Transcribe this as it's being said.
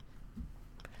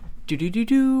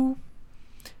Do-do-do-do.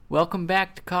 Welcome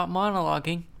back to Caught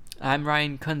Monologuing. I'm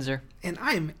Ryan Kunzer. And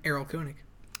I'm Errol Koenig.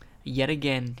 Yet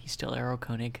again, he's still Errol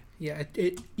Koenig. Yeah,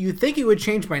 you'd think it would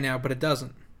change by now, but it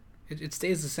doesn't. It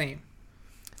stays the same.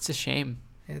 It's a shame.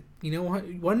 You know what?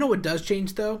 You want to know what does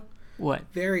change, though? What?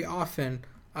 Very often,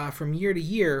 from year to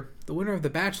year, the winner of The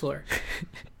Bachelor.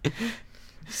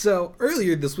 So,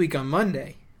 earlier this week on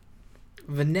Monday,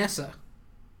 Vanessa,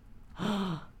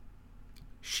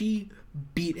 she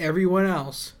beat everyone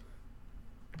else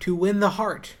to win the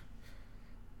heart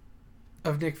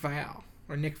of Nick Viall.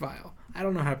 Or Nick Viall. I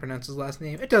don't know how to pronounce his last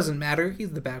name. It doesn't matter.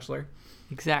 He's the Bachelor.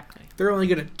 Exactly. They're only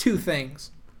good at two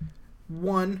things.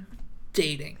 One,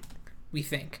 dating, we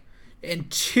think. And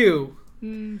two,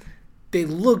 they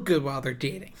look good while they're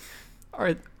dating.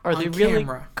 Are they really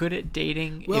good at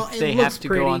dating if they have to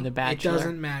go on The Bachelor? It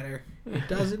doesn't matter. It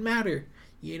doesn't matter.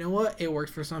 You know what? It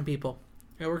works for some people.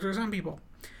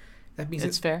 That means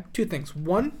it's fair. Two things.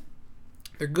 One,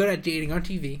 they're good at dating on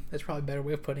TV. That's probably a better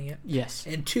way of putting it. Yes.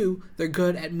 And two, they're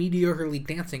good at mediocrely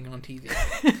dancing on TV.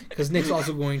 Because Nick's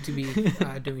also going to be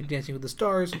doing Dancing with the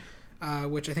Stars,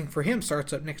 which I think for him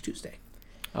starts up next Tuesday.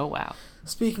 Oh, wow.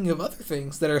 Speaking of other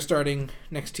things that are starting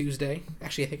next Tuesday,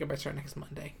 actually I think it might start next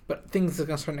Monday, but things that are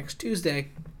going to start next Tuesday,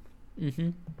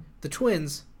 the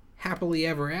twins, Happily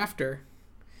Ever After,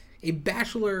 a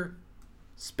Bachelor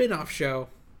spin-off show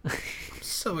I'm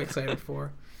so excited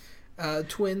for.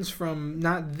 Twins from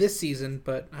not this season,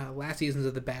 but last seasons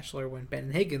of The Bachelor when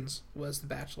Ben Higgins was The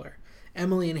Bachelor.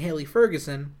 Emily and Haley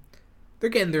Ferguson,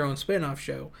 they're getting their own spin-off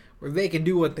show where they can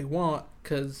do what they want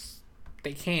because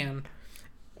they can.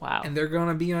 Wow. And they're going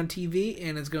to be on TV,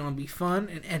 and it's going to be fun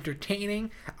and entertaining.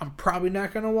 I'm probably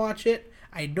not going to watch it.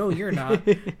 I know you're not.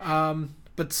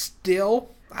 But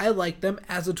still, I like them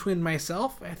as a twin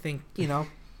myself. I think,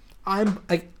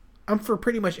 I'm for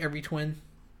pretty much every twin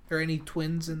or any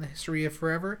twins in the history of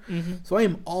forever. So I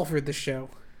am all for this show.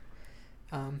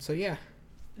 So yeah.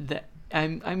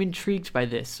 I'm intrigued by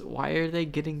this. Why are they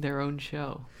getting their own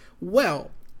show? Well,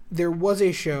 there was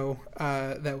a show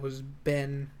that was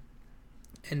Ben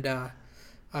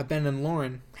and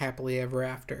Lauren Happily Ever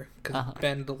After, because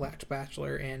Ben, the last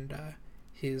Bachelor, and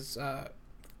his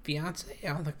fiance, I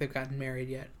don't think they've gotten married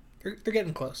yet. They're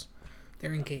getting close.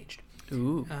 They're engaged.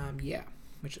 Ooh. Yeah,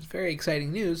 which is very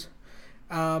exciting news.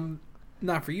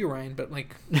 Not for you, Ryan, but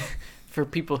like for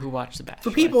people who watch The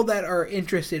Bachelor. For people that are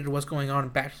interested in what's going on in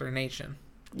Bachelor Nation.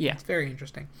 Yeah. It's very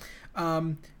interesting.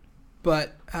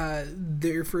 But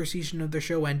their first season of the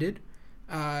show ended.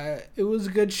 It was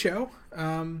a good show.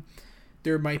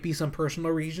 There might be some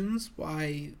personal reasons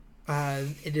why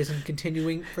it isn't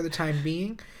continuing for the time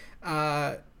being.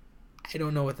 I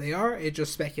don't know what they are. It's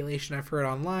just speculation I've heard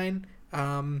online.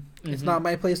 It's not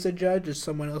my place to judge. It's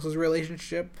someone else's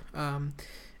relationship.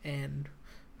 And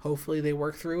hopefully they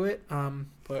work through it.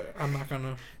 But I'm not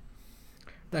gonna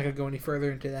go any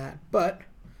further into that. But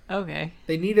okay,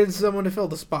 they needed someone to fill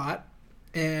the spot,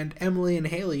 and Emily and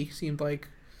Haley seemed like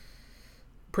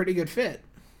pretty good fit.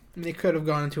 And they could have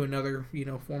gone into another,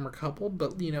 former couple,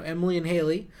 but Emily and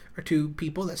Haley are two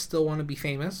people that still want to be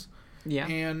famous. Yeah.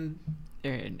 And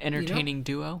they're an entertaining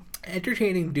duo.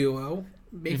 Entertaining duo,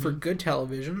 made for good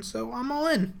television, so I'm all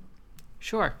in.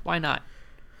 Sure, why not?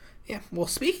 Yeah. Well,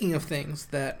 speaking of things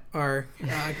that are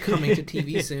coming to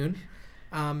TV soon,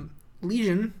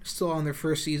 Legion still on their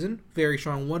first season, very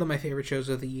strong, one of my favorite shows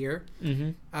of the year.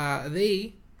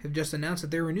 They have just announced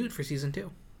that they're renewed for season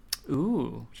 2.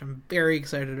 Ooh. Which I'm very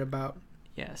excited about.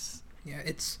 Yes. Yeah,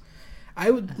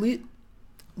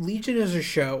 Legion is a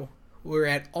show where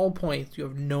at all points you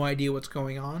have no idea what's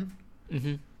going on.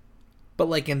 But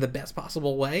like in the best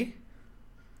possible way.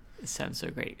 It sounds so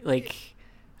great. Like,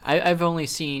 I've only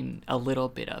seen a little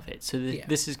bit of it. So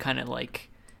this is kind of like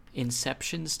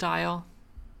Inception style.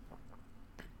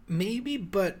 Maybe,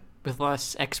 but with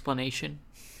less explanation.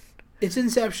 It's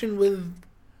Inception with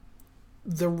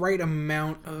the right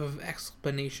amount of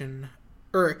explanation,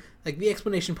 or like the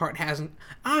explanation part hasn't.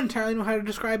 I don't entirely know how to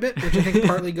describe it, which I think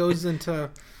partly goes into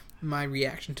my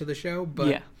reaction to the show. But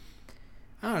yeah.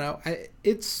 I don't know.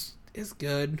 It's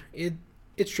good.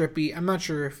 It's trippy. I'm not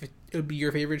sure if it would be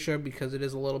your favorite show because it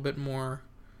is a little bit more,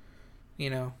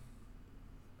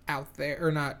 out there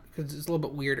or not, because it's a little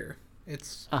bit weirder.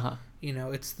 It's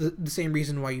it's the same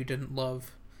reason why you didn't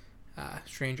love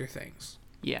Stranger Things.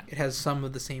 Yeah. It has some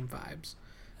of the same vibes.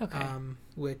 Okay.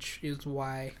 Which is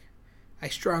why I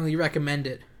strongly recommend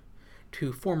it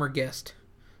to former guest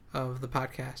of the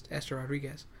podcast, Esther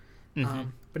Rodriguez.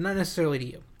 But not necessarily to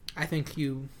you. I think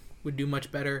you would do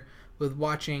much better with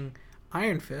watching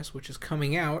Iron Fist, which is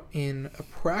coming out in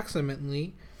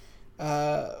approximately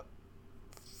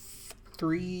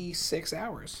 6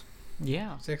 hours.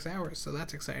 Yeah. 6 hours, so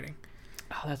that's exciting.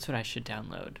 Oh, that's what I should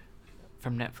download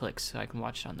from Netflix so I can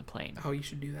watch it on the plane. Oh, you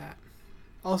should do that.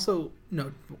 Also,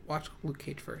 no, watch Luke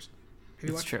Cage first.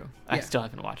 It's true. Yeah. I still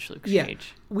haven't watched Luke Cage. Yeah.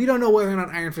 We don't know whether or not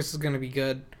Iron Fist is going to be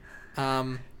good.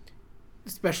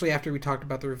 Especially after we talked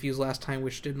about the reviews last time,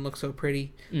 which didn't look so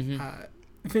pretty.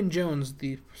 Mm-hmm. Finn Jones,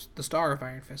 the star of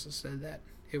Iron Fist, has said that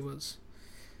it was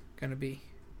going to be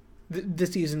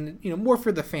this season, more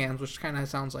for the fans, which kind of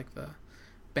sounds like the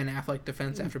Ben Affleck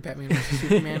defense after Batman vs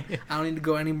Superman. I don't need to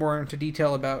go any more into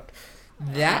detail about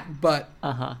that, but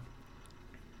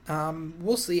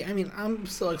we'll see. I mean, I'm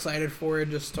still excited for it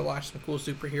just to watch some cool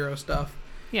superhero stuff.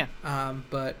 Yeah.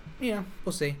 But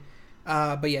we'll see.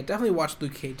 But yeah, definitely watch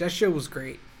Luke Cage. That show was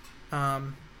great.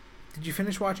 Did you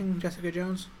finish watching Jessica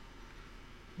Jones?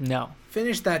 No.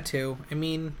 Finish that too. I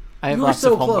mean, I have lots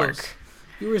of homework. Close.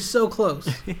 You were so close.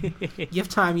 You have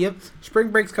time.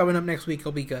 Spring break's coming up next week.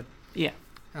 It'll be good. Yeah.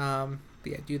 But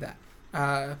yeah, do that.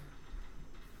 But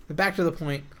back to the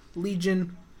point.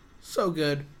 Legion, so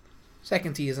good.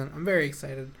 Second season. I'm very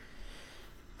excited.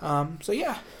 So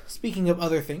yeah, speaking of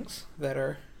other things that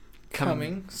are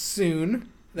coming soon,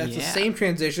 that's the same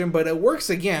transition, but it works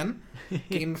again.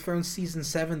 Game of Thrones Season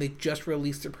 7, they just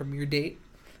released their premiere date.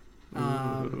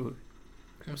 I'm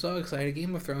so excited.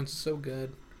 Game of Thrones is so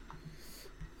good.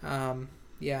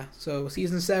 Yeah, so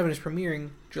Season 7 is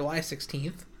premiering July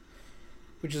 16th,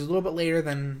 which is a little bit later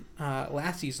than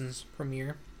last season's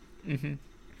premiere. Mm-hmm.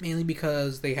 Mainly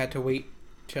because they had to wait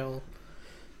till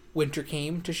winter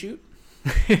came to shoot.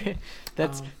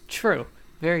 That's true.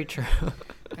 Very true.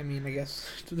 I mean, I guess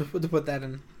to put that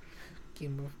in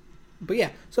Game of... But yeah,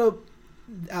 so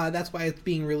that's why it's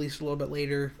being released a little bit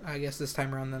later, I guess, this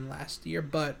time around than last year.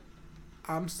 But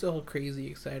I'm still crazy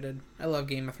excited. I love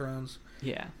Game of Thrones.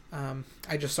 Yeah.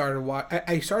 I just started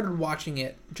I started watching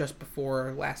it just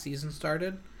before last season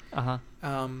started.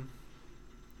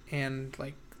 And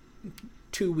like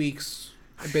 2 weeks,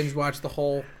 I binge watched the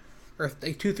whole, or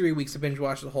 2-3 weeks, I binge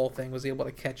watched the whole thing. Was able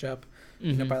to catch up,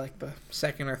 by like the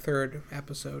second or third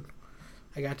episode.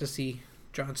 I got to see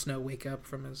Jon Snow wake up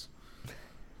from his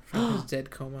dead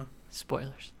coma.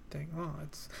 Spoilers. Thing. Oh,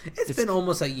 it's been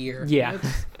almost a year. Yeah.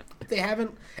 If they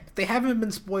haven't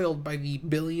been spoiled by the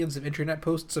billions of internet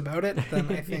posts about it,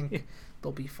 then I think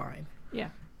they'll be fine. Yeah.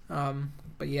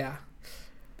 But yeah.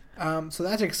 So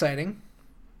that's exciting.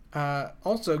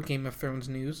 Also, Game of Thrones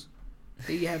news.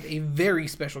 They have a very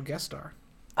special guest star.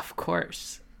 Of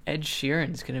course. Ed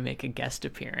Sheeran's going to make a guest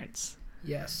appearance.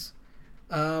 Yes.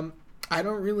 I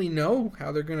don't really know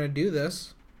how they're going to do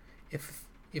this. If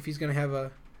he's going to have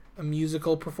a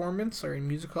musical performance or a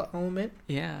musical element.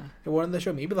 Yeah. In one of the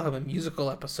show, maybe they'll have a musical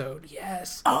episode.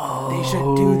 Yes. Oh. They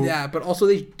should do that. But also,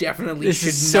 they definitely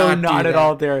should not at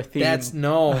all their theme. That's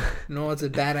it's a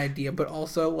bad idea. But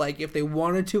also, like, if they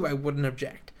wanted to, I wouldn't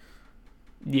object.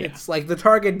 Yeah. It's like the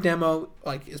target demo,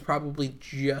 like, is probably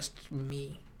just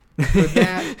me. For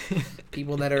that,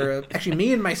 people that are actually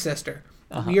me and my sister.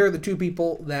 We are the two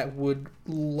people that would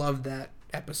love that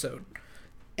episode.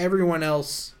 Everyone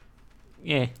else,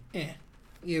 either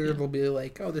they'll be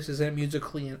like, "Oh, this isn't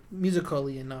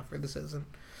musically enough," or "This isn't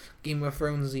Game of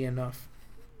Thronesy enough."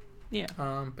 Yeah.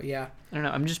 But yeah, I don't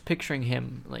know. I'm just picturing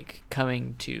him like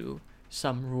coming to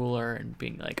some ruler and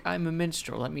being like, "I'm a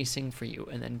minstrel. Let me sing for you,"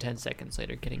 and then 10 seconds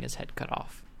later, getting his head cut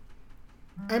off.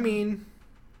 I mean,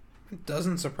 it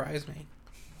doesn't surprise me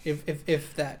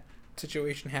if that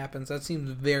situation happens. That seems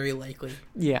very likely.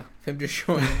 Yeah. Him just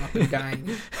showing up and dying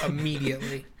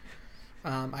immediately.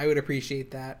 I would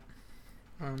appreciate that.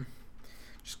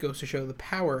 Just goes to show the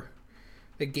power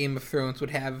that Game of Thrones would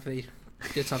have if they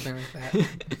did something like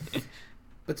that.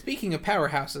 But speaking of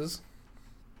powerhouses,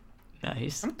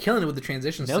 nice. I'm killing it with the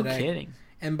transitions today. No kidding.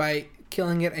 And by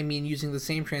killing it, I mean using the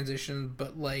same transition,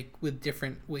 but like with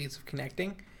different ways of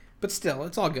connecting. But still,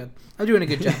 it's all good. I'm doing a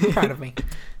good job. I'm proud of me.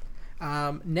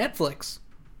 Netflix,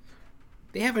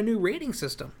 they have a new rating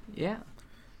system. Yeah.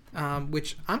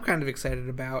 Which I'm kind of excited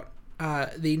about.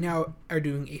 They now are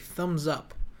doing a thumbs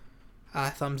up,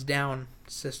 thumbs down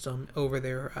system over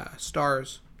their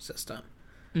stars system,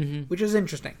 which is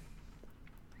interesting.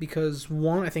 Because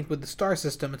one, I think with the star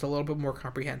system, it's a little bit more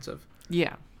comprehensive.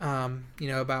 Yeah.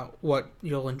 About what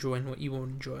you'll enjoy and what you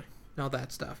won't enjoy, and all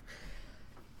that stuff.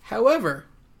 However,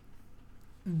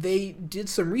 they did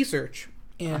some research,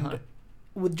 and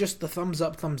with just the thumbs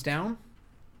up, thumbs down,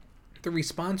 the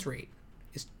response rate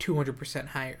is 200%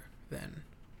 higher than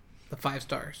the 5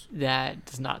 stars. That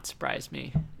does not surprise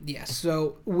me. Yes.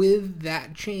 So with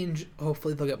that change,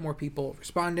 hopefully they'll get more people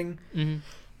responding,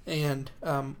 and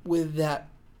with the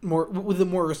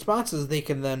more responses, they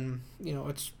can then,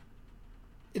 it's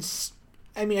it's.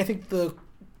 I mean, I think the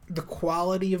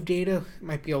quality of data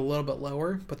might be a little bit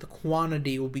lower, but the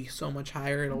quantity will be so much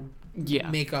higher. It'll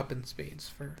make up in spades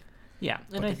for. Yeah,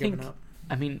 and I think.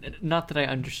 I mean, not that I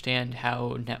understand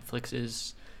how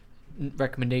Netflix's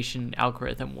recommendation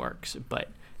algorithm works, but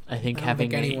I think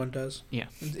anyone does. Yeah.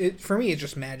 For me, it's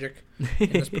just magic,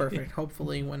 and it's perfect.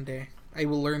 Hopefully, one day I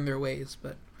will learn their ways,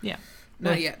 but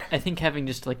not yet. I think having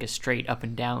just like a straight up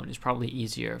and down is probably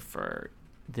easier for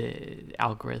the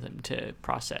algorithm to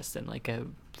process than like a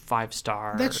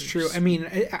 5-star. That's true. I mean,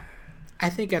 I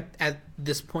think at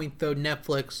this point though,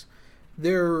 Netflix,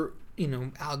 their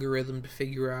algorithm to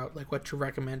figure out like what to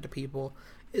recommend to people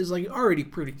is like already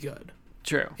pretty good.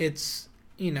 True. It's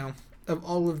of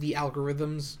all of the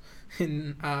algorithms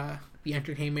in the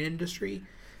entertainment industry,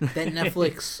 that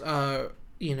Netflix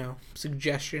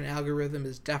suggestion algorithm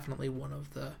is definitely one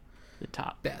of the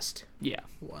top best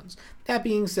ones. That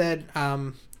being said,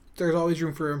 there's always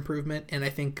room for improvement, and I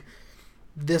think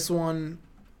this one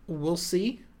we'll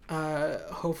see.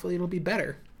 Hopefully it'll be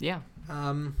better. Yeah.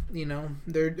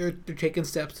 They're taking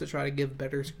steps to try to give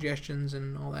better suggestions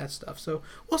and all that stuff. So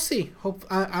we'll see.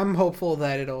 I'm hopeful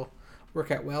that it'll work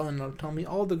out well, and it'll tell me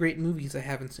all the great movies I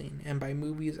haven't seen. And by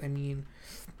movies, I mean,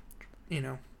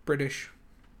 British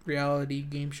reality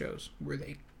game shows where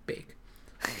they bake.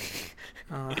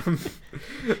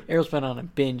 Errol's been on a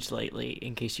binge lately,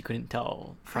 in case you couldn't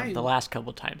tell from the last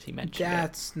couple times he mentioned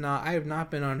it. I have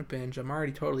not been on a binge. I'm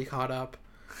already totally caught up.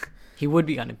 He would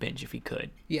be on a binge if he could.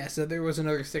 Yeah, so there was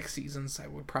another 6 seasons. I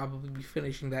would probably be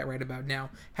finishing that right about now.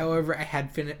 However, I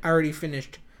had already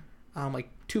finished like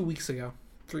 2 weeks ago,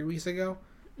 3 weeks ago.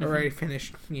 I already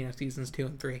finished seasons 2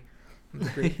 and 3 of the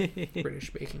Great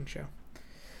British Baking Show.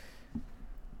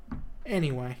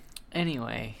 Anyway.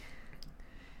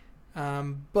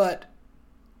 But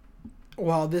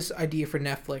while this idea for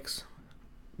Netflix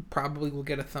probably will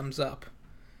get a thumbs up,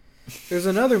 there's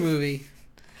another movie,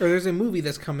 or there's a movie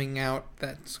that's coming out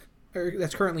that's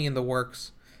currently in the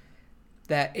works,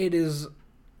 that it is,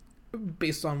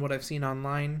 based on what I've seen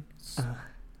online,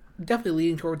 definitely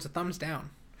leading towards a thumbs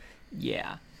down.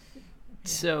 Yeah.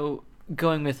 So,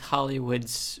 going with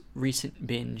Hollywood's recent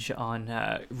binge on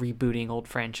rebooting old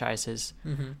franchises,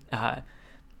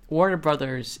 Warner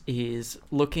Brothers is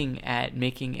looking at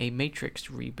making a Matrix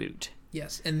reboot.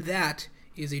 Yes, and that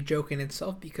is a joke in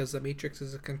itself, because the Matrix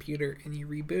is a computer and you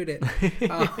reboot it.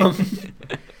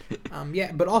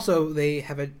 But also they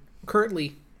have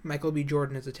currently Michael B.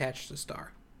 Jordan is attached to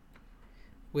star,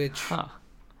 which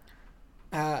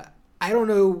I don't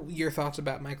know your thoughts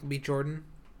about Michael B. Jordan,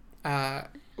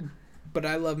 but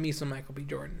I love me some Michael B.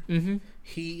 Jordan. Mm-hmm.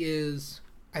 He is,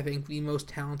 I think, the most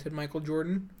talented Michael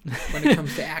Jordan when it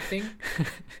comes to acting.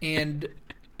 And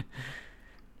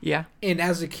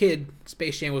as a kid,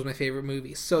 Space Jam was my favorite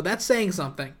movie. So that's saying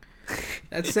something.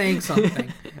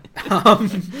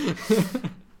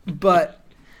 But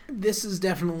this is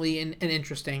definitely an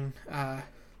interesting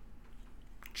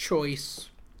choice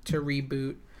to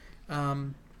reboot.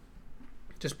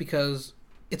 Just because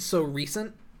it's so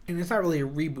recent. And it's not really a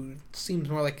reboot. It seems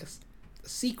more like a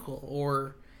sequel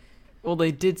or... Well,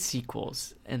 they did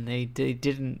sequels, and they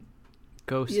didn't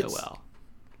go so well.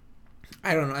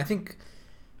 I don't know. I think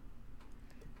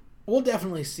we'll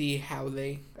definitely see how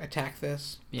they attack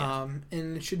this. Yeah.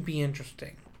 And it should be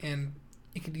interesting. And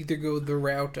it could either go the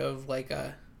route of like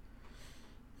I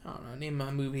don't know, name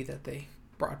a movie that they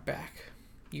brought back.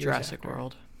 Jurassic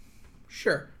World.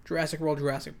 Sure. Jurassic World,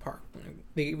 Jurassic Park.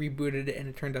 They rebooted it and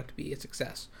it turned out to be a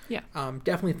success. Yeah.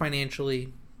 Definitely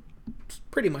financially,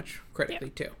 pretty much critically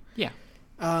too. Yeah.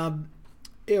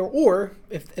 Or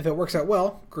if it works out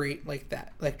well, great, like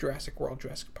that, like Jurassic World,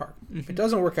 Jurassic Park. Mm-hmm. If it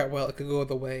doesn't work out well, it could go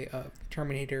the way of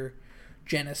Terminator,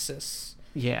 Genesis.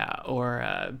 Yeah,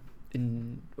 or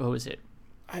what was it?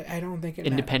 I don't think it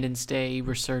Independence Day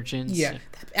Resurgence. Yeah.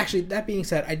 Actually, that being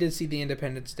said, I did see the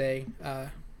Independence Day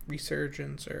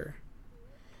Resurgence, or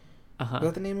was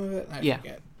that the name of it? I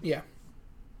forget. Yeah.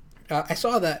 I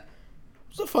saw that.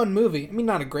 It was a fun movie. I mean,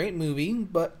 not a great movie,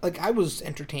 but like I was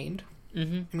entertained.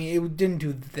 Mm-hmm. I mean, it didn't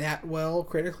do that well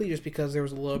critically, just because there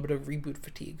was a little bit of reboot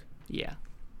fatigue. Yeah.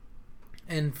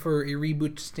 And for a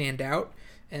reboot to stand out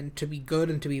and to be good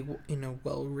and to be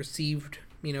well received,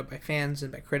 by fans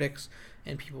and by critics,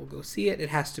 and people go see it, it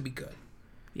has to be good.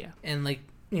 Yeah. And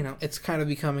it's kind of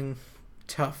becoming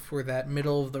tough for that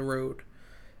middle of the road,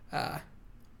 I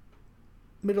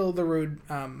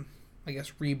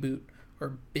guess, reboot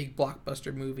or big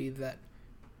blockbuster movie that,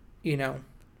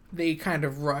 they kind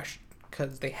of rush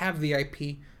because they have the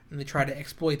IP and they try to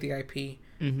exploit the IP,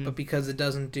 mm-hmm. but because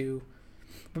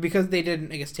because they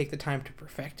didn't, I guess, take the time to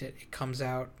perfect it, it comes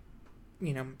out,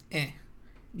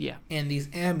 Yeah. And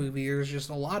these movies, there's just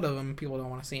a lot of them. People don't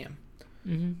want to see them,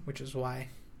 Mm-hmm. which is why,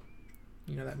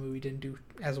 that movie didn't do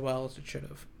as well as it should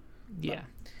have. Yeah.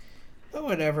 But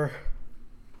whatever.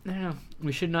 I don't know.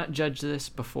 We should not judge this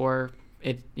before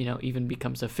it, even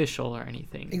becomes official or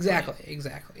anything. Exactly.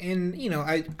 And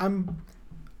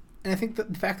I think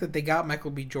that the fact that they got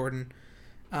Michael B. Jordan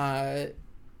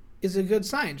is a good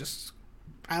sign. Just,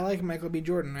 I like Michael B.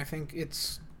 Jordan. I think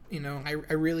it's, I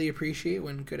really appreciate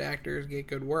when good actors get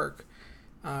good work.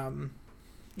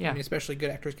 Yeah. I mean, especially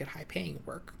good actors get high-paying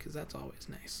work, because that's always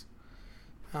nice.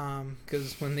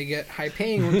 Because when they get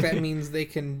high-paying work, that means they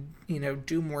can,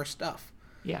 do more stuff.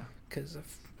 Yeah. Because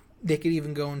they could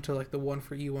even go into, like, the one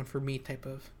for you, one for me type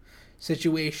of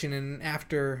situation. And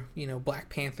after, Black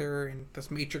Panther and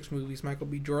this Matrix movies, Michael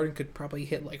B. Jordan could probably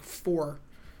hit, like, 4,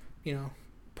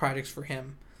 projects for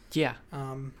him. Yeah.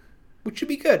 Which should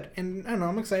be good. And, I don't know,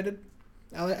 I'm excited.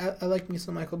 I like me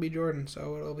some Michael B. Jordan,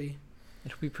 so it'll be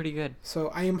pretty good. So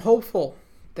I am hopeful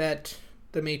that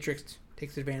The Matrix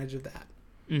takes advantage of that.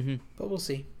 Mm-hmm. But we'll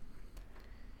see.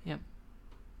 Yep.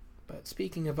 But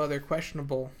speaking of other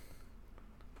questionable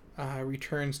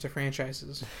returns to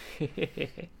franchises,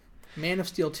 Man of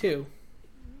Steel 2.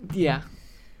 Yeah.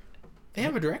 They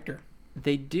have a director.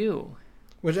 They do.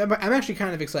 Which I'm actually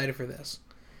kind of excited for this.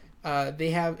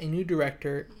 They have a new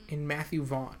director in Matthew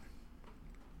Vaughn.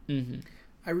 Mm-hmm.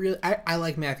 I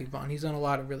like Matthew Vaughn. He's done a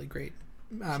lot of really great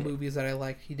movies that I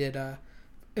like. He did,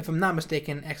 if I'm not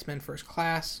mistaken, X-Men First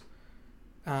Class.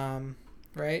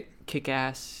 Right?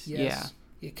 Kick-Ass. Yes.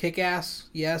 Yeah. Kick-Ass.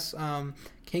 Yes.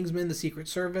 Kingsman: The Secret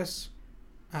Service.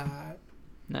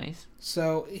 Nice.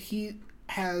 So he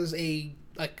has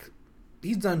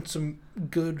he's done some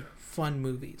good, fun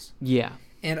movies. Yeah.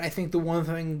 And I think the one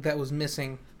thing that was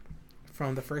missing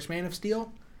from the first Man of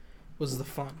Steel was the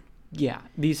fun. Yeah.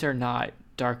 These are not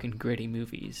dark and gritty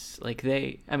movies. Like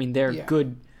they're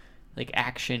good, like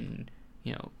action,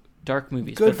 dark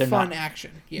movies. Good but they're fun not...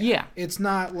 action. Yeah. Yeah. It's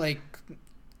not like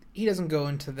he doesn't go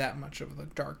into that much of the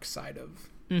dark side of,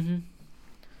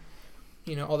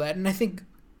 all that. And I think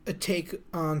a take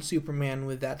on Superman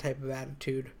with that type of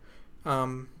attitude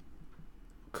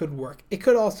could work. It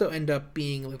could also end up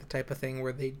being like the type of thing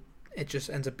where it just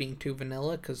ends up being too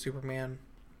vanilla, because Superman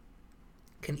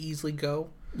can easily go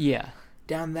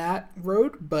down that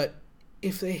road. But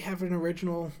if they have an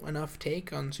original enough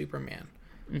take on Superman,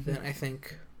 then I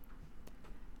think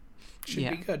it should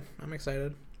be good. I'm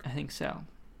excited. I think so.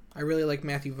 I really like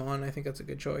Matthew Vaughn. I think that's a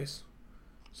good choice.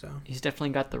 So he's definitely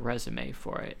got the resume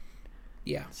for it.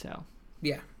 Yeah. So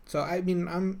I mean,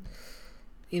 I'm,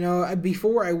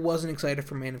 before I wasn't excited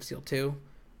for Man of Steel 2.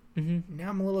 Mm-hmm. Now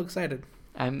I'm a little excited.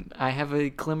 I have a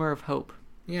glimmer of hope.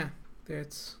 Yeah,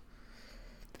 it's.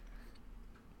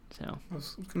 So I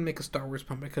was gonna make a Star Wars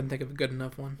pump, but I couldn't think of a good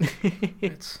enough one.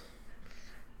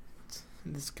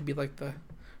 This could be like the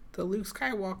Luke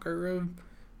Skywalker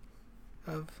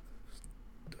of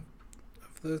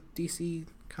the DC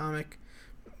comic.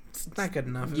 It's not good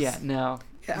enough. No.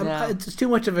 It's too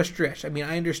much of a stretch. I mean,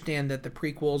 I understand that the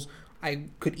prequels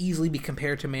could easily be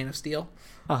compared to Man of Steel.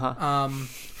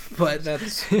 But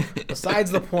that's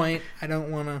besides the point. I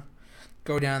don't want to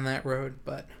go down that road,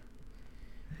 but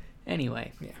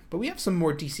anyway. Yeah, but we have some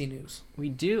more DC news. We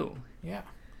do. Yeah.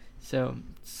 So,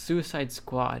 Suicide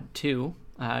Squad 2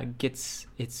 gets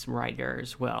its writer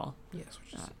as well. Yes,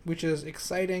 which is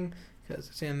exciting because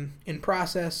it's in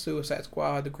process. Suicide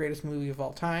Squad, the greatest movie of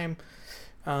all time.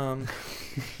 And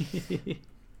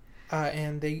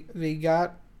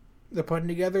they're putting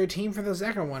together a team for the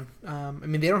second one. I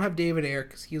mean, they don't have David Ayer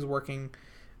because he's working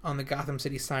on the Gotham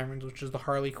City Sirens, which is the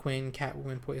Harley Quinn,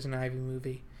 Catwoman, Poison Ivy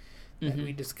movie that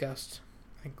we discussed,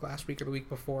 I think, last week or the week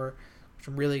before, which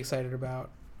I'm really excited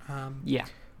about.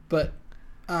 But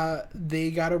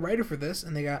they got a writer for this,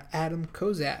 and they got Adam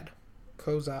Kozad.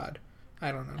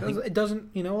 I don't know. It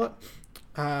doesn't. You know what?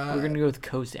 We're gonna go with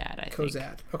Kozad. I think.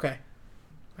 Kozad. Okay.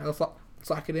 All right, let's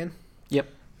lock it in. Yep.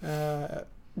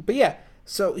 But yeah,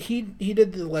 so he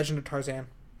did The Legend of Tarzan,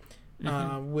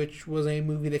 which was a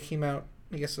movie that came out,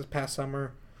 I guess, this past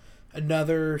summer.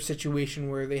 Another situation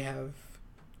where they have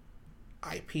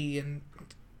IP and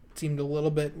seemed a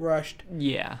little bit rushed.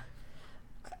 Yeah.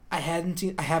 I haven't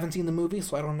seen the movie,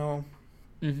 so I don't know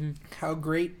how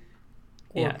great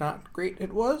or not great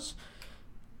it was.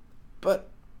 But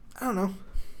I don't know.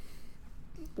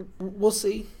 We'll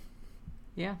see.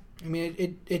 Yeah. I mean,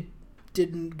 it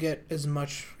didn't get as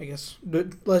much, I guess.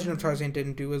 The Legend of Tarzan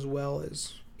didn't do as well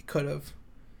as it could have.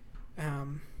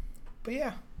 But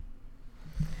yeah.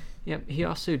 Yep. He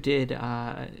also did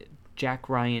Jack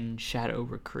Ryan Shadow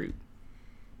Recruit.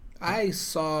 I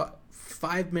saw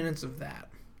 5 minutes of that.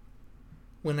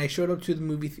 when I showed up to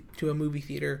a movie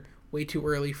theater way too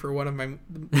early for for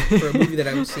a movie that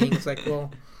I was seeing. It's like,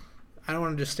 well, I don't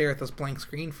want to just stare at this blank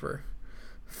screen for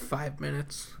 5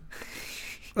 minutes,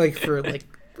 like for like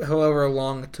however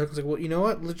long it took. It's like, well, you know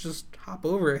what? Let's just hop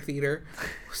over a theater,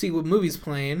 see what movie's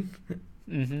playing.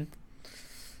 Mm-hmm.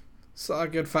 Saw a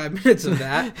good 5 minutes of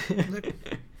that. Like,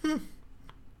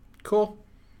 cool.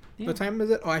 Yeah. What time is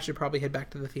it? Oh, I should probably head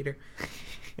back to the theater.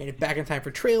 Made it back in time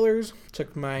for trailers.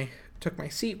 Took my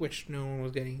seat, which no one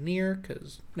was getting near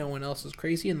because no one else is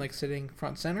crazy and like sitting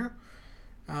front center,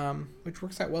 which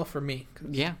works out well for me.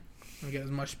 Yeah. I get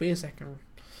as much space. I can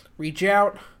reach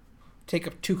out, take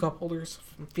up 2 cup holders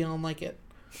if I'm feeling like it.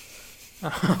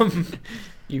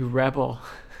 You rebel.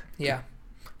 Yeah.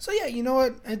 So yeah, you know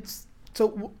what?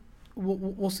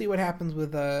 We'll see what happens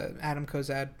with Adam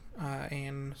Kozad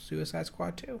and Suicide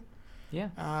Squad 2.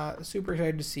 Yeah. Super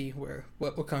excited to see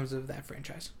what comes of that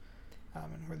franchise,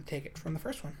 and where they take it from the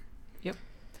first one. Yep.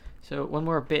 So one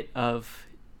more bit of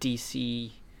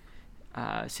DC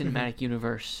Cinematic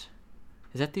Universe.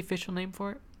 Is that the official name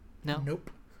for it? No. Nope.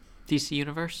 DC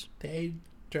Universe? They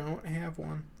don't have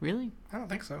one. Really? I don't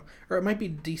think so. Or it might be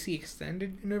DC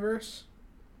Extended Universe.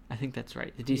 I think that's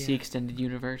right. The DC Extended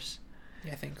Universe.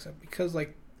 Yeah, I think so. Because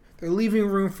like they're leaving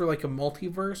room for like a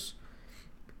multiverse,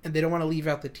 and they don't want to leave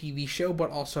out the TV show, but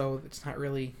also it's not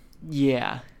really.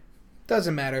 Yeah.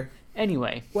 Doesn't matter.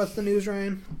 Anyway. What's the news,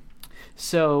 Ryan?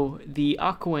 So the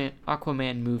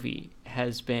Aquaman movie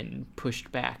has been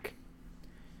pushed back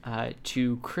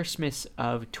to Christmas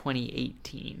of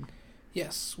 2018.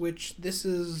 Yes, which this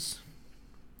is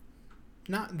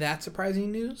not that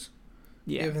surprising news.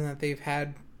 Yeah. Given that they've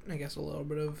had, I guess, a little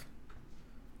bit of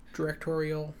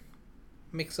directorial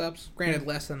mix-ups. Granted,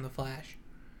 less than The Flash.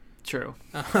 True.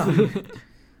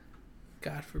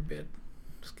 God forbid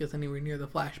this gets anywhere near The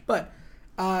Flash. But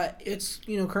it's,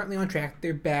 currently on track.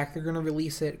 They're back. They're going to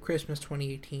release it Christmas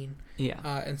 2018.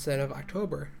 Yeah. Instead of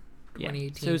October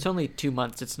 2018. Yeah. So it's only 2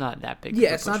 months. It's not that big.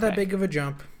 Yeah, it's not that big of a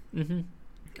jump. Mm-hmm.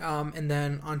 And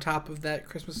then on top of that,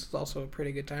 Christmas is also a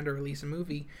pretty good time to release a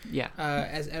movie. Yeah.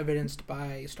 As evidenced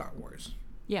by Star Wars.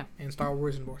 Yeah. And Star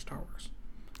Wars and more Star Wars.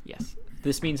 Yes.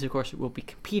 This means, of course, it will be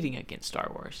competing against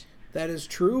Star Wars. That is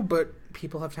true, but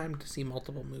people have time to see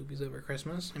multiple movies over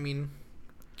Christmas. I mean...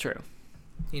 True.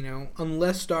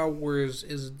 Unless Star Wars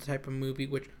is the type of movie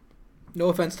which... No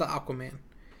offense to Aquaman.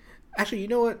 Actually, you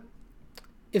know what?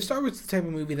 If Star Wars is the type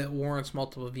of movie that warrants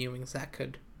multiple viewings, that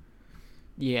could...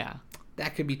 Yeah.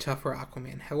 That could be tough for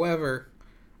Aquaman. However,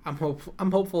 I'm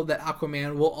hopeful that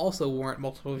Aquaman will also warrant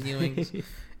multiple viewings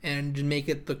and make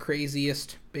it the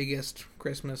craziest, biggest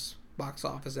Christmas box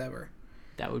office ever.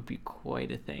 That would be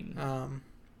quite a thing.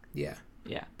 Yeah.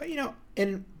 Yeah. But,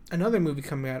 and another movie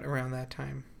coming out around that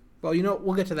time. Well,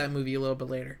 we'll get to that movie a little bit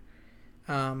later.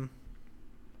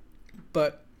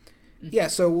 But, yeah,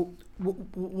 so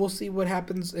we'll see what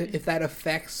happens if that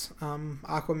affects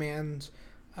Aquaman's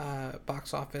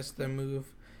box office, the move.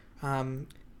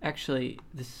 Actually,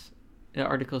 this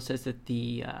article says that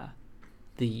the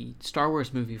Star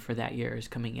Wars movie for that year is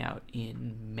coming out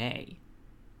in May.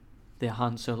 The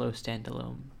Han Solo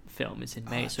standalone film is in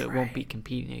May, so it won't be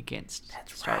competing against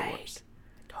Star Wars.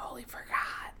 I totally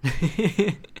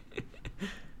forgot.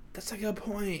 That's a good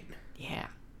point. Yeah.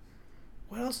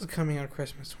 What else is coming out of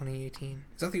Christmas 2018?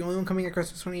 Is that the only one coming out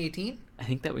Christmas 2018? I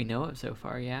think that we know of so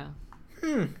far, yeah.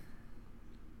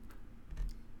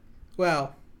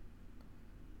 Well,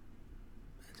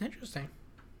 that's interesting.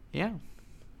 Yeah.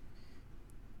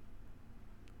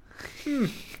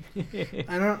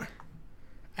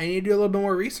 I need to do a little bit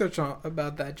more research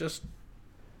about that, just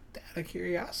out of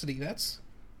curiosity. There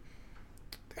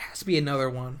has to be another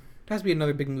one. There has to be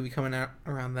another big movie coming out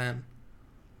around then.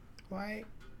 Why?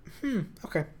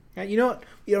 Okay. You know what?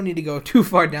 We don't need to go too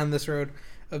far down this road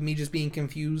of me just being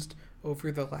confused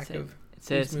over the lack of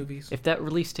these movies. If that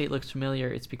release date looks familiar,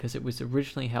 it's because it was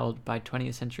originally held by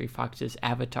 20th Century Fox's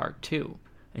Avatar 2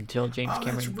 until James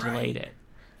Cameron delayed it.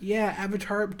 Yeah,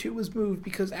 Avatar 2 was moved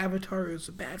because Avatar is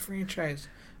a bad franchise.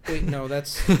 Wait, no,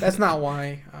 that's not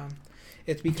why.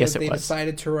 It's because they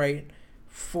decided to write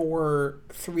 4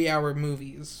 3-hour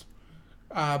movies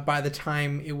by the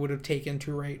time it would have taken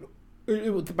to write...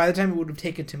 By the time it would have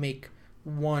taken to make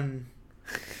one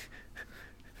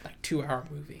 2-hour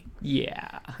movie.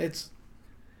 Yeah.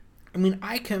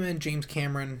 I commend James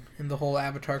Cameron and the whole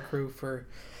Avatar crew for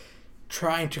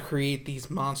trying to create these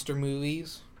monster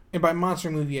movies. And by monster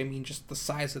movie, I mean just the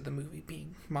size of the movie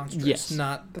being monstrous,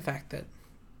 not the fact that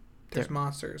there's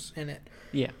monsters in it.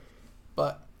 Yeah.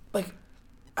 But,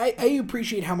 I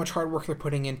appreciate how much hard work they're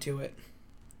putting into it.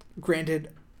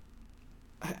 Granted,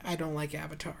 I don't like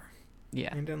Avatar. Yeah.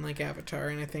 I didn't like Avatar,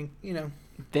 and I think,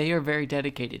 They are very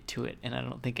dedicated to it, and I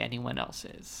don't think anyone else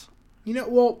is.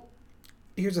 Well,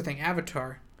 here's the thing.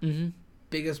 Avatar, Mm-hmm.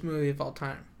 biggest movie of all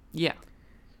time. Yeah.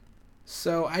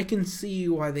 So I can see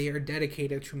why they are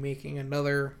dedicated to making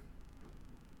another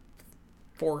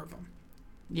 4 of them.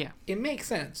 Yeah. It makes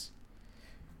sense.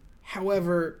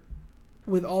 However,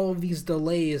 with all of these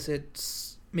delays,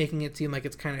 it's making it seem like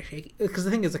it's kind of shaky. Because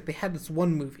the thing is, like, they had this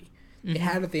one movie. Mm-hmm. They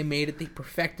had it, they made it, they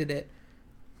perfected it.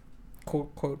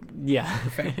 Quote, quote. Yeah.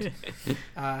 Perfect.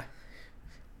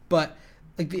 But,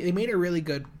 like, they made it really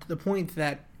good to the point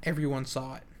that everyone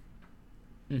saw it.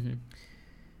 Mm-hmm.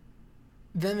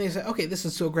 Then they said, okay, this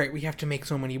is so great, we have to make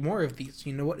so many more of these.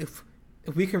 You know what? If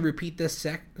we can repeat this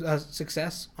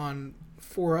success on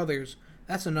 4 others,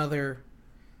 that's another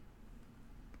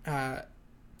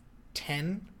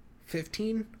 10,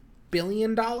 15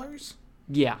 billion dollars.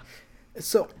 Yeah.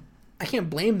 So I can't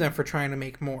blame them for trying to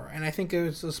make more, and I think it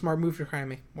was a smart move to try and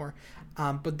make more.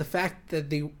 But the fact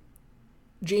that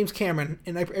James Cameron,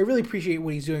 and I really appreciate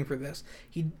what he's doing for this,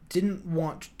 he didn't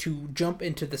want to jump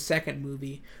into the second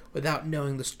movie without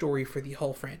knowing the story for the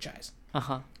whole franchise.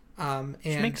 Uh-huh. And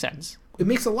Which makes sense. It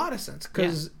makes a lot of sense,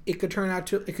 because it could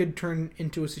turn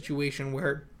into a situation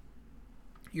where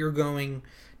you're going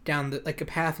down a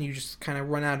path and you just kind of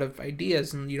run out of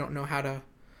ideas and you don't know how to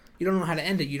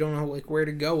end it. You don't know where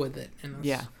to go with it. And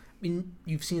I mean,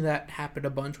 you've seen that happen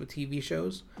a bunch with TV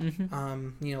shows.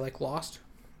 Mm-hmm. Like Lost,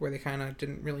 where they kind of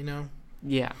didn't really know.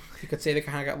 Yeah. You could say they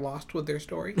kind of got lost with their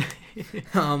story.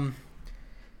 But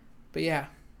yeah.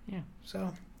 Yeah.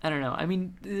 So I don't know. I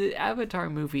mean, the Avatar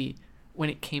movie, when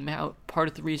it came out, part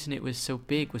of the reason it was so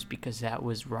big was because that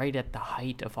was right at the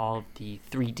height of all of the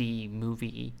 3D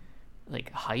movie,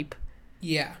 hype.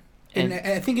 Yeah. And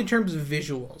I think in terms of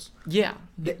visuals,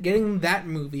 getting that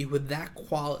movie with that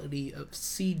quality of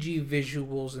CG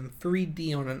visuals and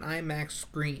 3D on an IMAX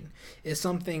screen is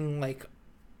something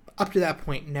up to that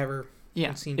point never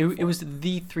seen before. It was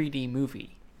the 3D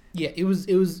movie. Yeah, it was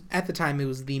at the time, it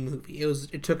was the movie.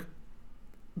 It took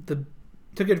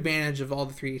advantage of all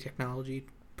the 3D technology,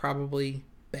 probably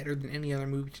better than any other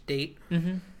movie to date.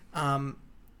 Mm-hmm. And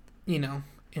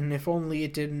if only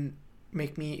it didn't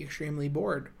make me extremely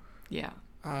bored. Yeah.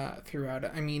 Throughout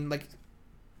it. I mean,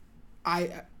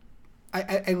 I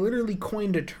literally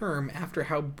coined a term after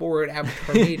how bored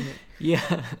Avatar made me.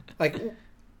 Yeah.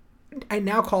 I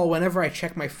now call whenever I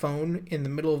check my phone in the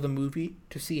middle of the movie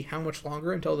to see how much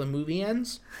longer until the movie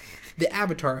ends, the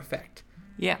Avatar effect.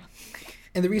 Yeah.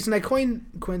 And the reason I coined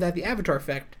that the Avatar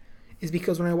effect is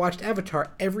because when I watched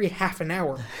Avatar, every half an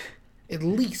hour, at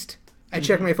least, I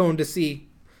checked my phone to see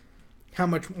how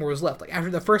much more was left. After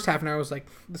the first half an hour, I was like,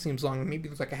 this seems long. Maybe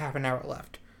there's a half an hour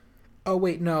left. Oh,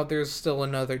 wait, no, there's still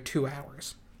another 2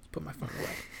 hours. Let's put my phone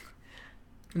away.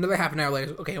 Another half an hour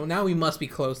later, okay, well, now we must be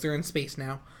close. They're in space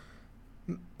now.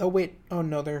 Oh, wait. Oh,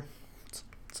 no, they're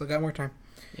still got more time.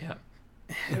 Yeah.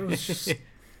 It was just...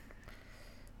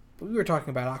 But we were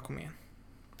talking about Aquaman.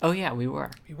 Oh, yeah, we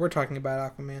were. We were talking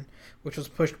about Aquaman, which was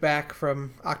pushed back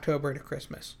from October to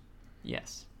Christmas.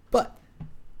 Yes. But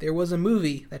there was a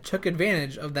movie that took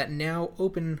advantage of that now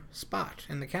open spot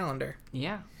in the calendar.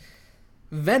 Yeah.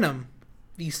 Venom,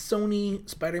 the Sony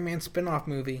Spider-Man spin-off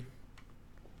movie,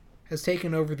 has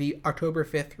taken over the October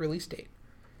 5th release date.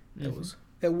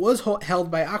 That was held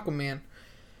by Aquaman,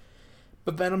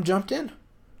 but Venom jumped in.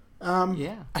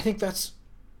 Yeah. I think that's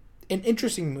an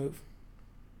interesting move.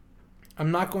 I'm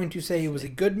not going to say it was a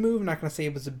good move. I'm not going to say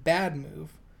it was a bad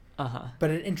move. But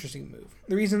an interesting move.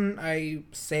 The reason I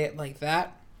say it like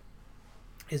that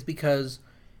is because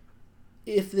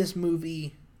if this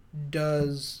movie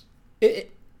does...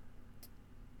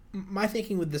 my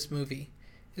thinking with this movie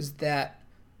is that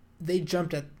they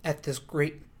jumped at this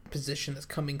great position that's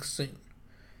coming soon.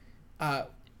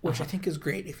 Which I think is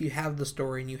great if you have the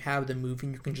story and you have the movie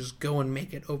and you can just go and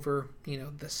make it over,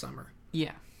 this summer.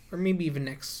 Yeah. Or maybe even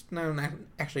this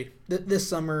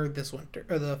summer, this winter,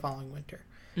 or the following winter.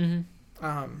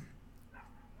 Mm-hmm.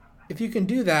 If you can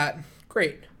do that,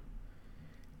 great.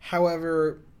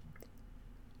 However,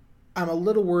 I'm a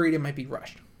little worried it might be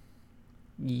rushed.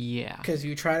 Yeah. Because if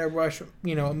you try to rush,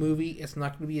 a movie, it's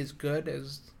not going to be as good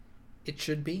as it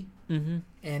should be. Mm-hmm.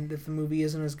 And if the movie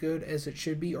isn't as good as it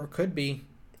should be or could be,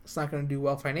 it's not going to do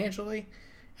well financially.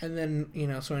 And then,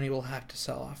 Sony will have to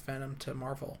sell off Venom to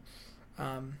Marvel.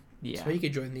 So he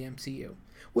could join the MCU.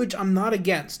 Which I'm not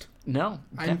against. No,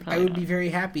 I would be very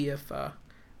happy if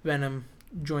Venom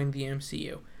joined the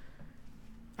MCU.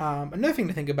 Another thing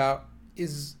to think about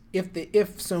is if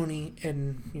Sony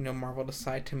and Marvel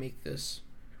decide to make this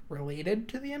related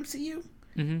to the MCU,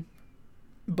 mm-hmm.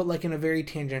 but in a very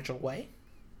tangential way.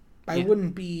 I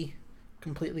wouldn't be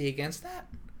completely against that.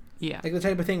 Yeah. Like the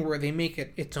type of thing where they make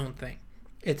it its own thing.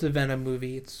 It's a Venom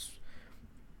movie. It's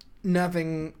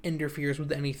nothing interferes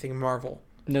with anything Marvel.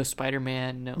 No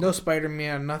Spider-Man. No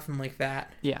Spider-Man. Nothing like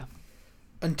that. Yeah.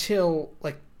 Until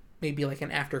maybe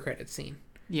an after credit scene.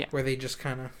 Yeah. Where they just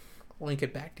kind of link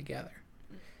it back together.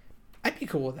 I'd be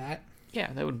cool with that.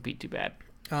 Yeah, that wouldn't be too bad.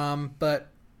 But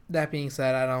that being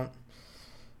said,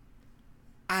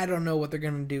 I don't know what they're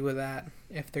gonna do with that.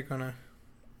 What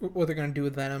they're gonna do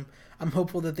with Venom. I'm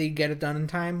hopeful that they get it done in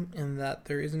time and that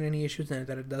there isn't any issues in it.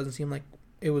 That it doesn't seem like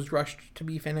it was rushed to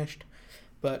be finished.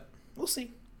 But we'll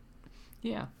see.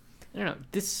 Yeah, I don't know.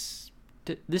 This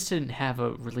didn't have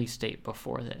a release date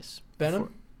before this.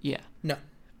 Venom? Yeah. No.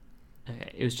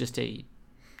 Okay, it was just a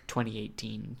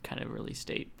 2018 kind of release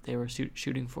date they were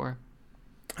shooting for.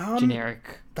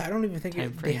 Generic. I don't even think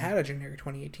they had a generic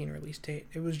 2018 release date.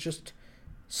 It was just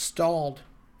stalled.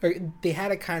 Or they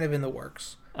had it kind of in the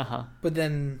works. But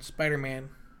then Spider-Man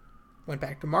went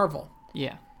back to Marvel.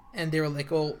 Yeah. And they were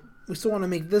like, "Oh, we still want to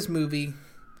make this movie.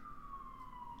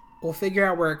 We'll figure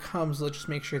out where it comes. Let's just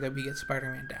make sure that we get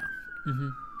Spider-Man down." Mm-hmm.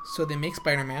 So they make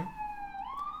Spider-Man.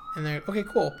 And they're okay,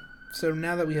 cool. So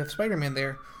now that we have Spider-Man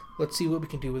there, let's see what we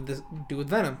can do with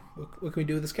Venom. What can we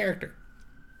do with this character?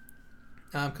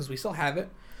 Because we still have it.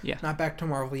 Yeah. Not back to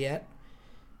Marvel yet.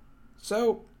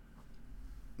 So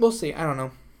we'll see. I don't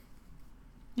know.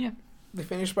 Yeah. They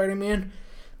finished Spider-Man.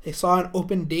 They saw an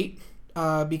open date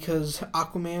because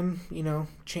Aquaman,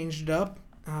 changed it up.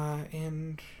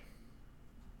 And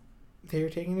they're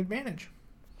taking advantage.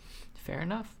 Fair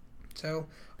enough. So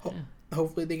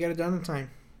hopefully they get it done in time.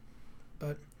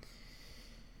 But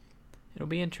it'll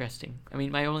be interesting. I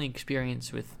mean, my only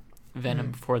experience with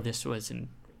Venom before this was in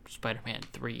Spider-Man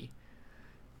 3.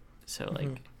 So,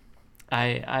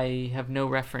 I have no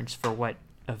reference for what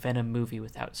a Venom movie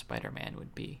without Spider-Man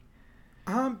would be.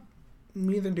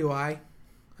 Neither do I.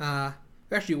 It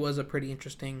actually was a pretty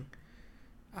interesting,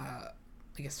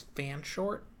 fan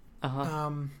short.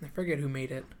 I forget who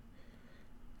made it.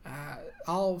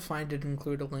 I'll find it and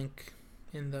include a link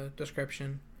in the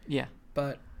description. Yeah.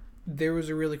 But there was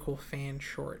a really cool fan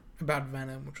short about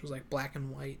Venom, which was black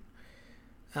and white.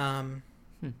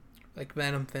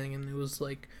 Venom thing, and it was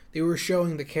they were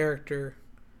showing the character,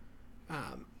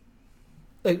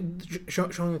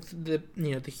 showing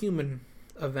the human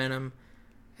of Venom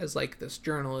as this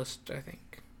journalist, I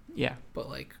think. Yeah. But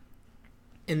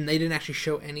and they didn't actually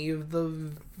show any of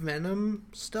the Venom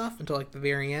stuff until the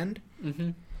very end. Mm-hmm.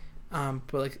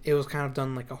 But it was kind of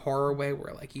done a horror way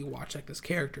where you watch this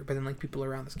character, but then people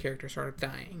around this character started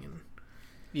dying and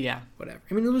whatever.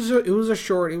 I mean, it was a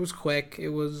short. It was quick. It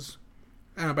was,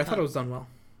 I don't know, but I thought it was done well.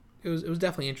 It was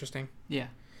definitely interesting. Yeah.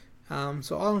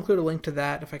 So I'll include a link to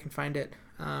that if I can find it.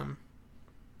 So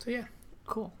yeah,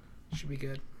 cool. Should be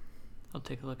good. I'll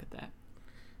take a look at that.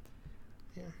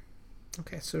 Yeah.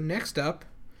 Okay. So next up,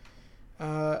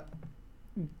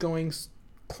 going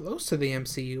close to the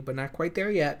MCU, but not quite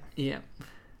there yet. Yeah.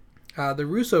 The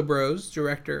Russo Bros,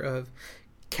 director of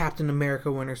Captain America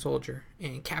Winter Soldier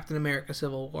and Captain America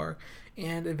Civil War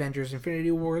and Avengers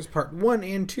Infinity Wars Part 1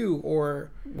 and 2,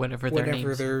 or whatever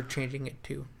they're changing it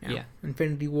to now. Yeah.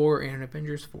 Infinity War and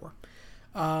Avengers 4.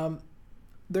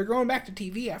 They're going back to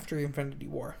TV after Infinity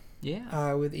War.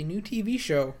 Yeah. With a new TV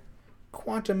show,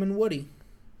 Quantum and Woody,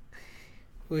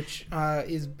 which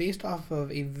is based off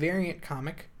of a variant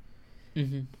comic.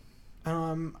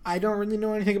 Mm-hmm. I don't really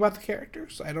know anything about the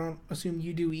characters. I don't assume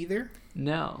you do either.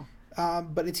 No.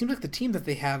 But it seems like the team that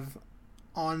they have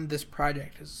on this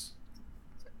project it's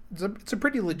a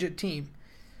pretty legit team.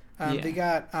 They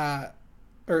got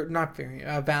or not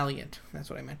variant, Valiant. That's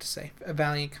what I meant to say. A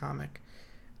Valiant comic.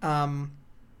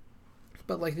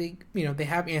 But they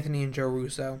have Anthony and Joe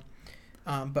Russo,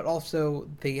 but also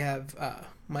they have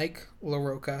Mike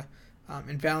LaRocca,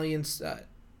 and Valiant's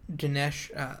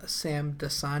Dinesh Sam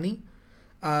Dasani.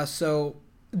 So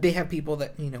they have people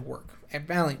that work at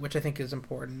Valiant, which I think is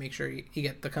important. Make sure you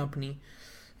get the company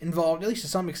involved, at least to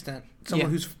some extent.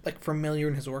 Someone who's familiar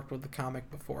and has worked with the comic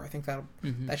before. I think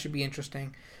that should be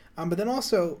interesting. But then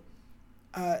also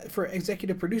for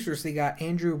executive producers, they got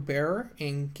Andrew Bearer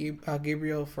and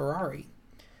Gabriel Ferrari,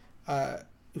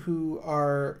 who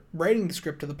are writing the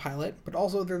script of the pilot, but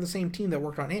also they're the same team that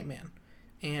worked on Ant-Man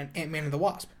and Ant-Man and the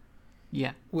Wasp.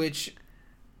 Yeah. Which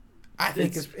I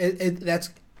think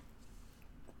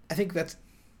I think that's,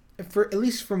 for at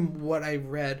least from what I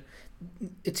read,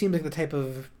 it seems like the type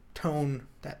of tone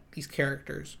that these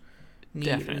characters need.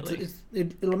 Definitely.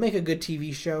 It'll make a good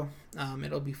TV show.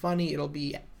 It'll be funny. It'll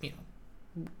be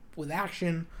with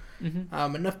action,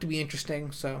 enough to be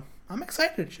interesting. So I'm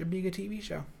excited. It should be a good TV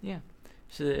show. Yeah.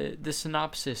 So the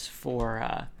synopsis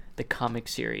for the comic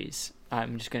series,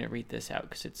 I'm just going to read this out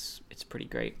because it's pretty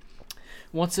great.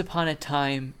 Once upon a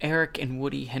time, Eric and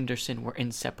Woody Henderson were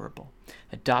inseparable.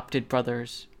 Adopted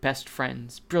brothers, best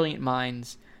friends, brilliant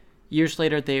minds. Years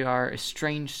later, they are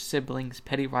estranged siblings,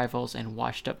 petty rivals, and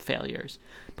washed-up failures.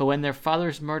 But when their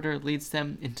father's murder leads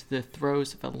them into the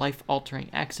throes of a life-altering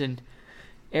accident,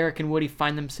 Eric and Woody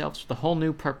find themselves with a whole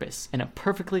new purpose and a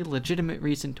perfectly legitimate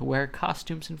reason to wear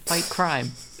costumes and fight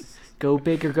crime. Go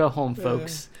big or go home,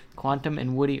 folks. Quantum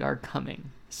and Woody are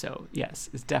coming. So, yes,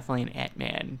 it's definitely an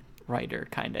Ant-Man writer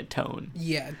kind of tone.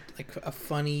 Yeah, like a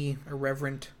funny,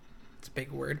 irreverent, it's a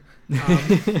big word.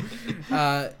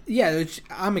 Yeah,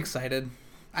 I'm excited.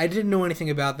 I didn't know anything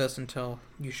about this until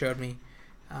you showed me.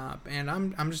 And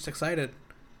I'm just excited.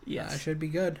 Yes. It should be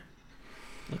good.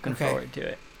 Looking forward to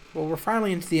it. Well, we're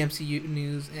finally into the MCU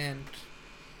news, and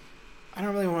I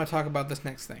don't really want to talk about this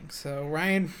next thing. So,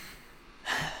 Ryan?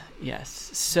 Yes.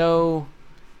 So,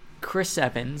 Chris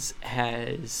Evans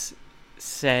has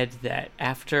said that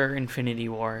after Infinity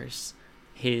Wars,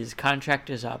 his contract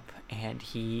is up, and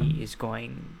he is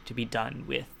going to be done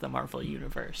with the Marvel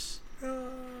Universe.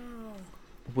 Oh.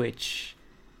 Which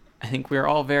I think we're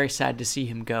all very sad to see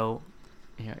him go.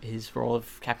 You know, his role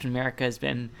of Captain America has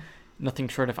been nothing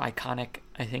short of iconic,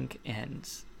 I think, and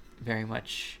very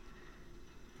much,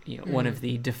 one of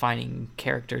the defining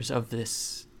characters of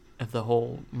the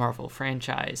whole Marvel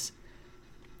franchise.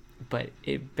 But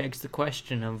it begs the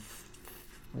question of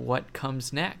what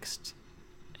comes next.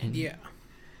 And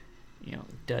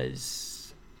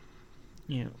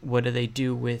what do they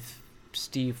do with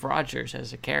Steve Rogers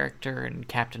as a character and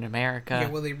Captain America? Yeah,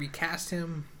 will they recast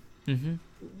him? Mm-hmm.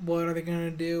 What are they going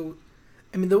to do?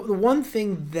 I mean, the one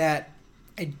thing that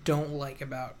I don't like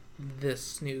about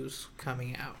this news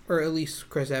coming out, or at least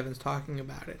Chris Evans talking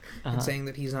about it, and saying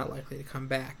that he's not likely to come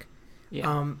back.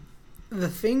 Yeah. The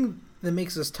thing that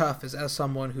makes this tough is as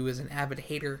someone who is an avid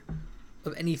hater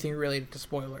of anything related to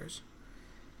spoilers.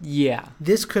 Yeah.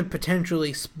 This could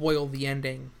potentially spoil the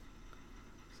ending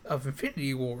of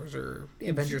Infinity Wars or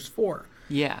Avengers 4.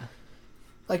 Yeah.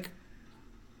 Like,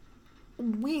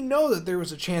 we know that there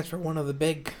was a chance for one of the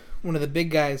big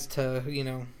guys to,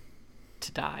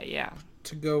 to die, yeah.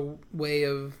 To go way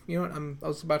of, I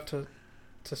was about to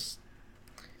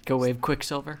go way of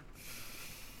Quicksilver.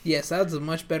 Yes, that's a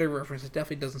much better reference. It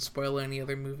definitely doesn't spoil any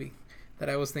other movie that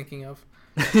I was thinking of.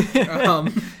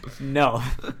 No.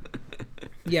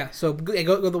 Yeah, so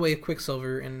go the way of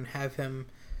Quicksilver and have him,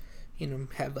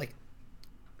 have like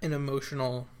an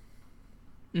emotional,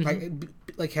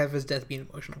 like have his death be an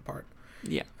emotional part.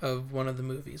 Yeah. Of one of the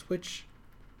movies, which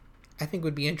I think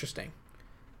would be interesting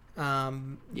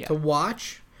to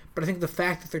watch. But I think the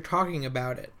fact that they're talking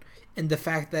about it and the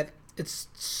fact that it's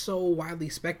so widely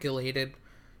speculated,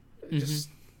 just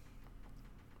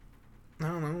I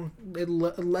don't know, it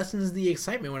lessens the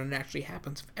excitement when it actually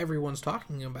happens. If everyone's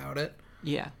talking about it,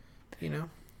 yeah,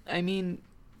 I mean,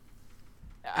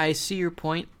 I see your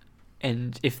point,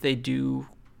 and if they do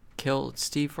kill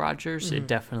Steve Rogers, it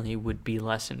definitely would be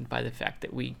lessened by the fact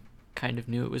that we kind of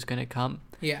knew it was going to come.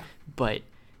 Yeah. But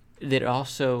that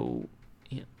also,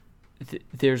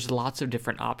 there's lots of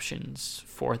different options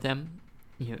for them.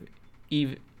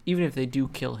 Even if they do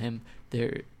kill him,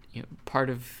 part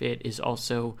of it is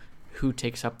also who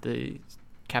takes up the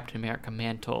Captain America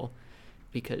mantle,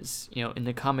 because in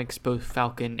the comics both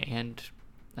Falcon and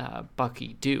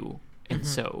Bucky do, and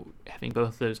so having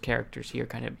both those characters here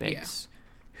kind of begs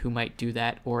who might do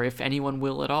that, or if anyone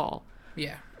will at all.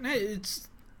 Yeah, it's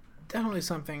definitely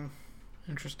something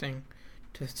interesting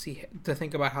to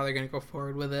think about how they're going to go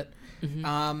forward with it.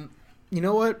 You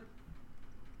know what?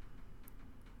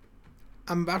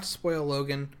 I'm about to spoil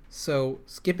Logan, so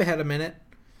skip ahead a minute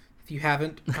if you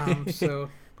haven't. So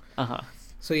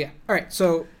yeah. All right.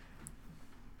 So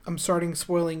I'm starting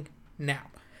spoiling now.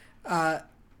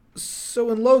 So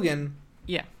in Logan,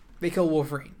 they kill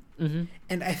Wolverine.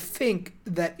 And I think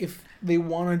that if they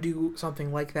want to do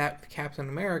something like that with Captain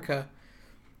America,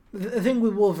 the thing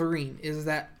with Wolverine is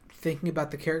that thinking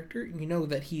about the character,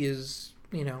 that he is,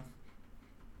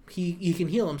 he can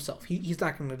heal himself. He's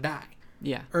not going to die.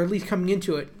 Yeah. Or at least coming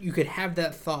into it, you could have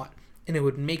that thought, and it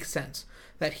would make sense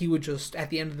that he would just,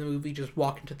 at the end of the movie, just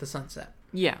walk into the sunset.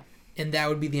 Yeah. And that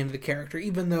would be the end of the character,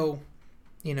 even though,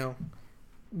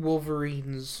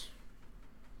 Wolverine's,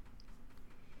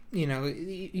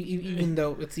 even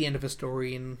though it's the end of a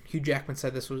story, and Hugh Jackman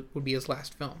said this would be his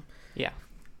last film. Yeah.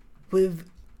 With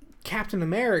Captain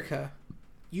America,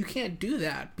 you can't do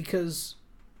that because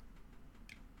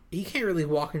he can't really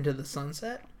walk into the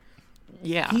sunset.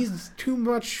 Yeah. He's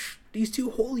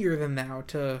too holier than thou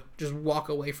to just walk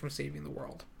away from saving the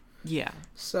world. Yeah.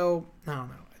 So, I don't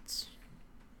know.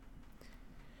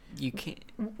 You can't.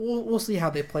 We'll see how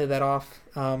they play that off.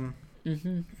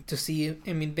 Mm-hmm. To see,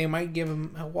 I mean, they might give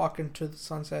him a walk into the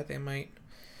sunset. They might,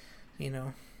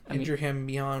 injure him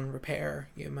beyond repair.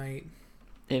 You might.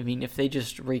 I mean, if they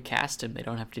just recast him, they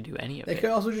don't have to do any of it. They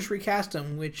could also just recast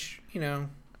him, which,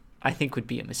 I think would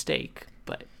be a mistake,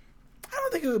 but I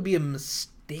don't think it would be a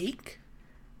mistake,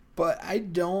 but I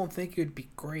don't think it would be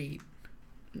great.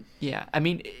 yeah, I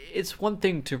mean, it's one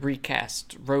thing to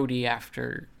recast Rhodey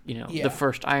after, Yeah. the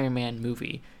first Iron Man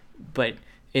movie, but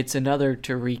it's another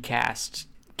to recast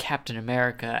Captain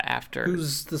America after...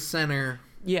 Who's the center,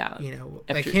 Yeah.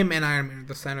 like him and Iron Man are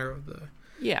the center of the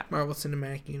Yeah. Marvel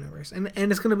Cinematic Universe. And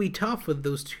it's going to be tough with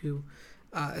those two,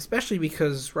 especially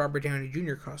because Robert Downey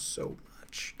Jr. costs so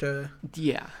much to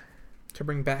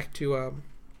bring back to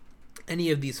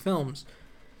any of these films.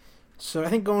 So I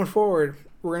think going forward,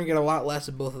 we're going to get a lot less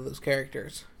of both of those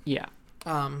characters. Yeah.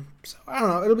 So I don't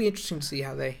know. It'll be interesting to see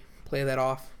how they play that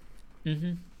off.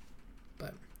 Mm-hmm.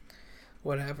 But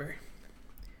whatever.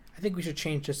 I think we should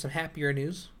change to some happier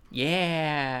news.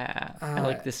 Yeah. I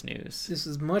like this news. This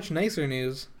is much nicer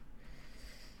news.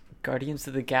 Guardians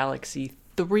of the Galaxy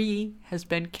 3 has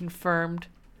been confirmed.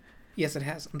 Yes, it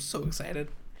has. I'm so excited.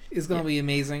 It's going to be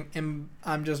amazing. And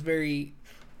I'm just very...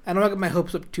 I don't want to get my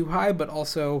hopes up too high, but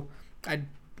also...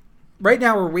 Right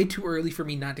now, we're way too early for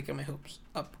me not to get my hopes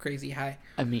up crazy high.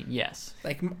 I mean, yes.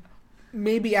 Like,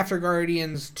 maybe after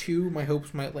Guardians 2, my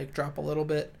hopes might, drop a little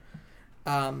bit.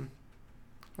 And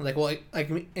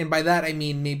by that, I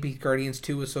mean maybe Guardians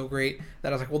 2 was so great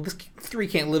that I was like, well, this 3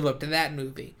 can't live up to that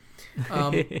movie.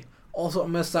 Also,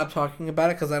 I'm going to stop talking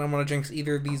about it because I don't want to jinx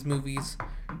either of these movies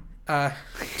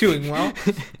doing well.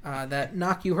 That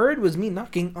knock you heard was me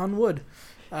knocking on wood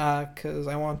because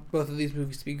I want both of these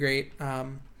movies to be great.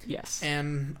 Yes.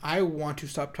 And I want to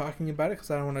stop talking about it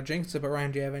because I don't want to jinx it. But Ryan,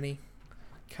 do you have any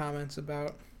comments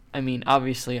about? I mean,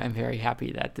 obviously, I'm very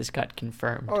happy that this got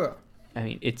confirmed. Oh, yeah. I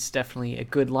mean, it's definitely a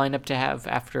good lineup to have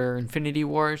after Infinity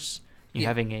Wars.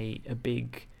 Having a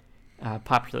big,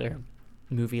 popular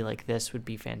movie like this would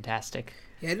be fantastic.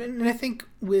 Yeah, and I think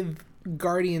with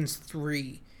Guardians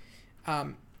 3,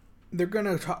 they're going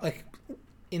to talk,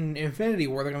 in Infinity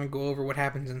War, they're going to go over what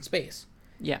happens in space.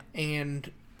 Yeah.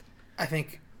 And I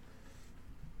think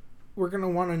we're going to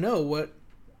want to know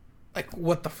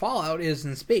what the fallout is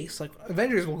in space. Like,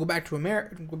 Avengers will go back to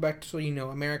America,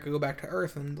 America go back to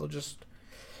Earth, and they'll just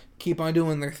keep on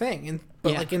doing their thing.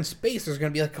 But in space, there's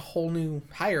going to be a whole new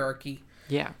hierarchy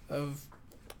of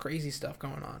crazy stuff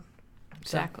going on.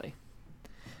 Exactly.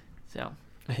 So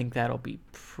I think that'll be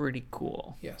pretty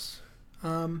cool. Yes.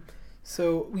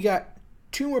 So we got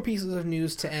 2 more pieces of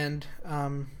news to end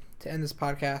this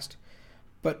podcast,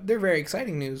 but they're very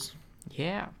exciting news.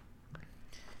 Yeah.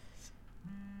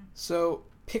 So,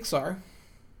 Pixar,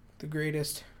 the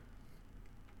greatest,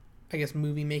 I guess,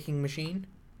 movie-making machine,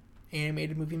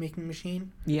 animated movie-making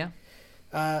machine. Yeah.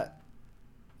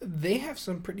 They have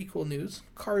some pretty cool news.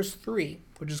 Cars 3,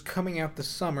 which is coming out this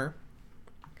summer,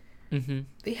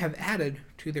 they have added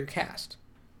to their cast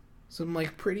some,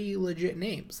 pretty legit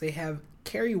names. They have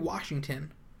Kerry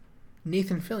Washington,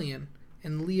 Nathan Fillion,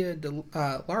 and Leah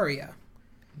Laria.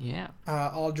 Yeah.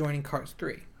 All joining Cars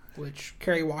 3, which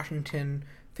Kerry Washington...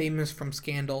 famous from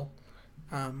Scandal,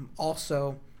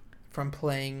 also from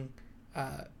playing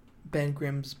Ben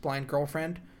Grimm's blind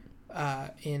girlfriend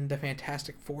in the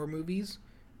Fantastic Four movies.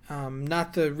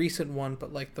 Not the recent one,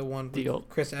 but the one with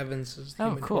Chris Evans as the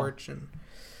Human Torch. And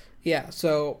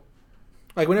so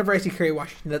whenever I see Kerry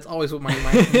Washington, that's always what my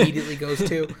mind immediately goes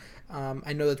to.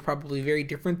 I know that's probably very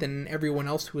different than everyone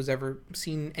else who has ever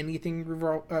seen anything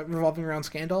revolving around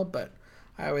Scandal, but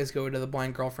I always go to the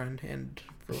blind girlfriend and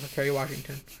for Kerry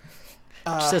Washington.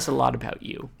 It says a lot about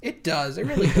you. It does. It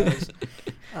really does.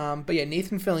 But yeah,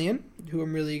 Nathan Fillion, who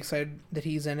I'm really excited that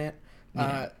he's in it.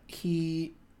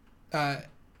 He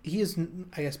is,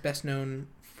 I guess, best known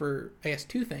for,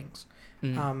 2 things.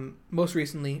 More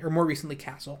recently,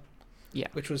 Castle. Yeah.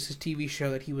 Which was his TV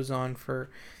show that he was on for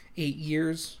 8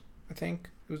 years, I think.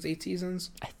 It was 8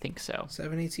 seasons? I think so.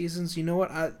 7, 8 seasons. You know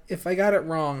what? If I got it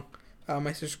wrong,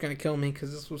 my sister's going to kill me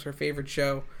because this was her favorite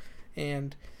show.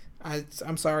 And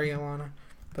I'm sorry, Alana.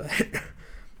 But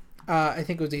I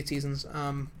think it was 8 seasons.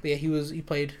 But yeah, he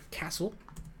played Castle.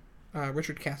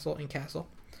 Richard Castle in Castle.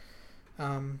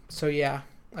 So yeah,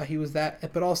 he was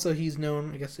that. But also he's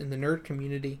known, I guess, in the nerd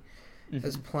community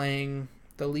as playing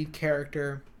the lead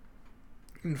character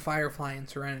in Firefly and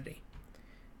Serenity.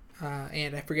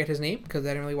 And I forget his name because I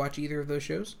didn't really watch either of those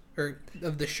shows, or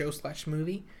of the show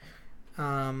 /movie.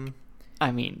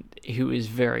 I mean, he was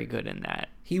very good in that.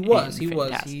 He was.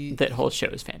 That whole show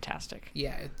is fantastic.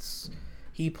 Yeah,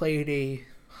 he played a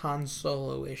Han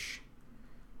Solo-ish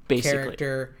Basically.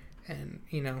 character, and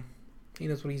he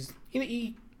knows what he's.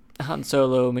 Han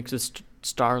Solo mixed with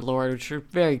Star-Lord, which are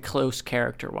very close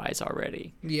character-wise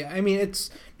already. Yeah, I mean,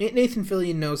 Nathan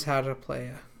Fillion knows how to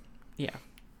play a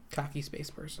cocky space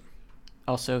person.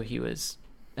 Also, he was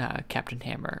Captain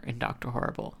Hammer in Dr.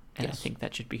 Horrible, and Yes. I think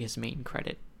that should be his main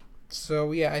credit.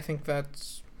 So yeah, I think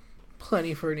that's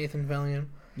plenty for Nathan Fillion.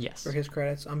 Yes. For his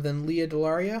credits. Then Leah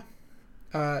DeLaria.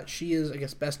 She is, I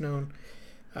guess, best known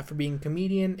for being a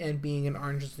comedian and being in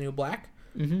Orange is the New Black.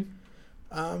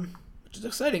 Mm-hmm. Which is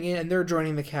exciting. And they're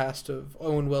joining the cast of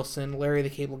Owen Wilson, Larry the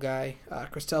Cable Guy,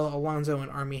 Cristela Alonso,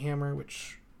 and Armie Hammer,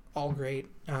 which all great.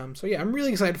 So yeah, I'm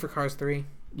really excited for Cars 3.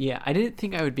 Yeah, I didn't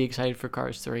think I would be excited for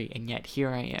Cars 3, and yet here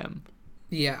I am.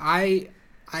 Yeah, I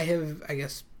have, I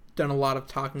guess, done a lot of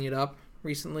talking it up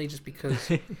recently just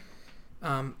because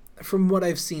from what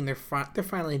I've seen, they're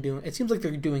finally doing it. Seems like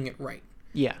they're doing it right.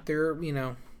 Yeah. They're,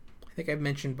 I think I've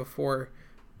mentioned before,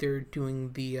 they're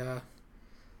doing the,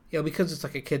 because it's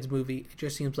like a kid's movie, it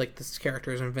just seems like this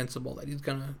character is invincible, that he's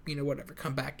gonna, whatever,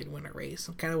 come back and win a race.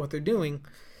 And kind of what they're doing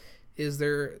is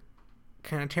they're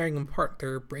kind of tearing him apart.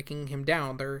 They're breaking him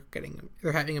down. They're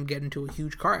having him get into a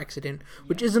huge car accident,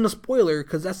 which isn't a spoiler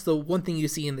because that's the one thing you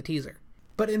see in the teaser.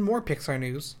 But in more Pixar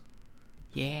news,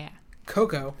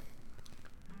 Coco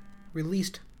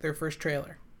released their first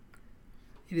trailer.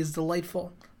 It is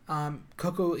delightful.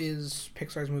 Coco is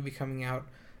Pixar's movie coming out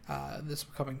this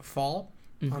coming fall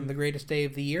on the greatest day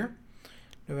of the year,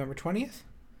 November 20th,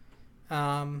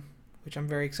 which I'm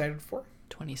very excited for.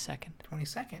 22nd.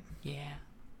 22nd. Yeah.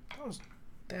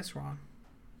 That's wrong.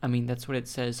 I mean, that's what it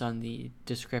says on the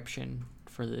description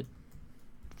for the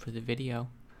video.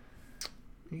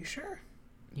 Are you sure?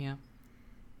 Yeah.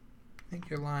 I think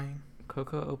you're lying.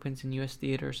 Coco opens in U.S.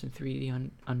 theaters in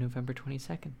 3D on November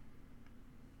 22nd.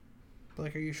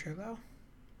 Are you sure though?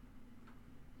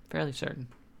 Fairly certain.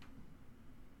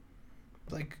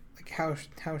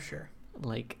 How sure?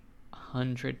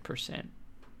 100%.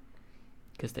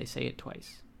 Because they say it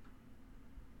twice.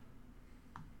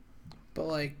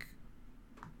 But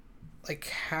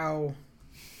how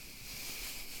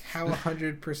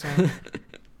 100%?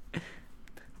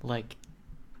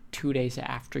 2 days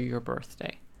after your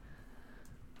birthday.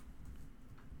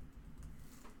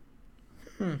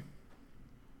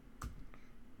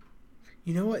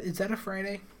 You know what? Is that a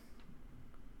Friday?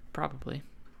 Probably.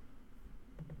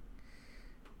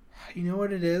 You know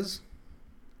what it is?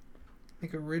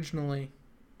 Originally,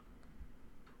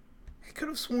 I could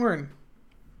have sworn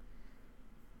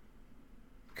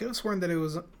that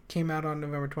it came out on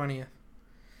November 20th.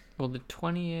 Well, the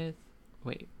 20th...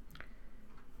 Wait.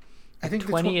 I think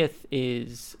the 20th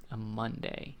is a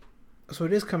Monday. So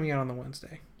it is coming out on the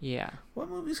Wednesday. Yeah. What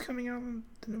movie's coming out on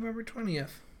the November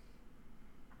 20th?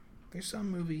 There's some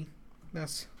movie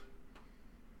that's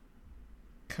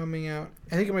coming out.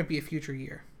 I think it might be a future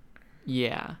year.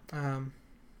 Yeah.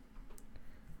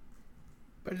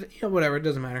 But whatever, it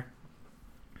doesn't matter.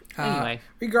 Anyway.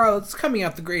 Regardless, it's coming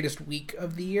out the greatest week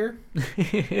of the year.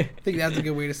 I think that's a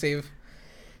good way to save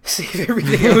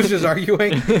everything I was just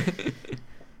arguing.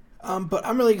 But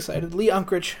I'm really excited. Lee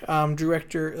Unkrich,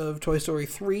 director of Toy Story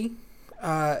 3,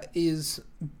 is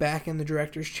back in the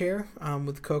director's chair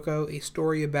with Coco, a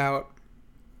story about,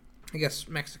 I guess,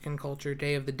 Mexican culture,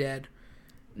 Day of the Dead.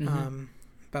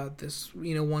 About this,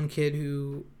 one kid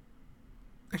who...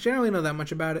 Actually, I don't really know that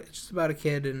much about it. It's just about a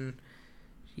kid, and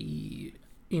he,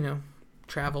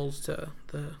 travels to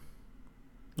the...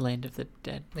 Land of the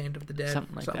Dead.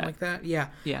 Something like that. Yeah.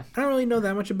 Yeah. I don't really know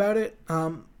that much about it.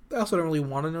 I also don't really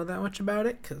want to know that much about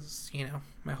it, because,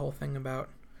 my whole thing about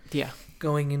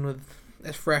going in with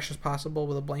as fresh as possible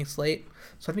with a blank slate.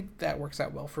 So I think that works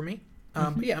out well for me.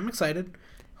 But yeah, I'm excited.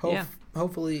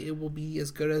 Hopefully it will be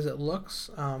as good as it looks.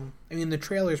 The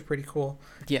trailer is pretty cool.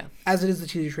 Yeah. As it is the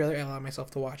teaser trailer, I allow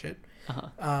myself to watch it.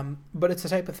 But it's the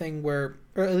type of thing where,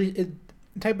 or at least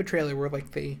the type of trailer where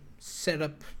they set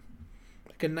up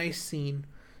a nice scene,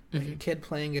 a kid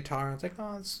playing guitar, and it's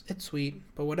oh, it's sweet,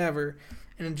 but whatever,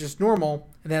 and it's just normal.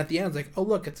 And then at the end, it's oh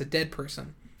look, it's a dead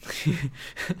person.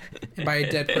 And by a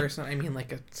dead person, I mean a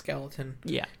skeleton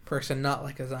person,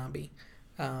 not a zombie.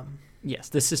 Yes,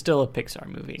 this is still a Pixar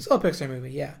movie. Still a Pixar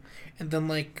movie, yeah. And then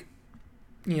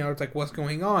it's what's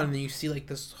going on, and then you see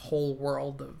this whole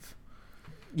world of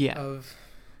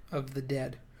the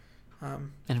dead.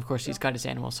 And of course, he's got his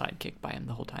animal sidekick by him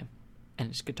the whole time, and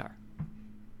his guitar.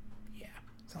 Yeah,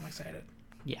 so I'm excited.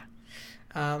 Yeah.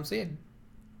 So yeah,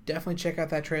 definitely check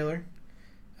out that trailer.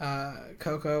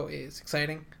 Coco is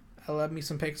exciting. I love me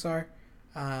some Pixar.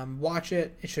 Watch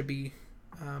it. It should be,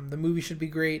 the movie should be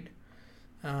great.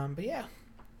 But yeah.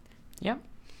 Yep.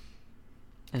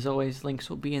 As always, links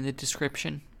will be in the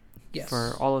description. Yes.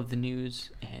 For all of the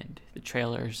news and the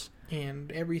trailers. And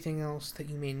everything else that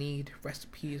you may need.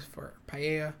 Recipes for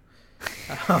paella.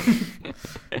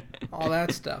 All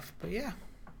that stuff. But yeah.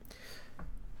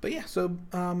 So,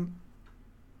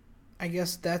 I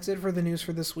guess that's it for the news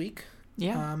for this week.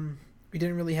 Yeah. We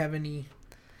didn't really have any,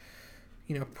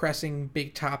 pressing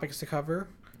big topics to cover.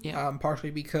 Yeah.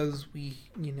 Partially because we,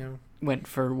 went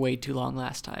for way too long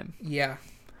last time. Yeah.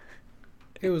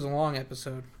 It was a long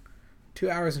episode. 2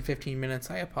 hours and 15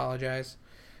 minutes. I apologize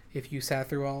if you sat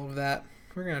through all of that.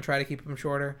 We're going to try to keep them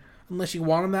shorter. Unless you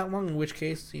want them that long, in which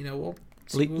case, we'll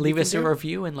leave us a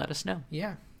review and let us know.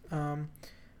 Yeah. But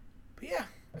yeah.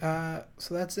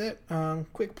 So that's it.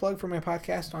 Quick plug for my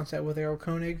podcast, On Set with Errol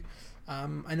Koenig.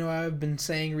 I know I've been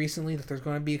saying recently that there's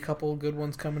going to be a couple good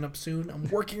ones coming up soon. I'm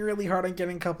working really hard on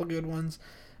getting a couple good ones.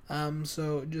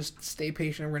 So just stay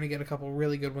patient. We're going to get a couple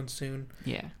really good ones soon.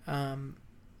 Yeah.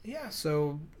 Yeah,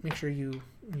 so make sure you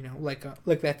like that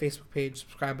Facebook page,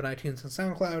 subscribe on iTunes and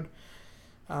SoundCloud.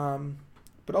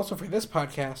 But also for this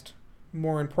podcast,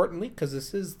 more importantly, because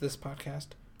this is this podcast,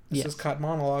 this is called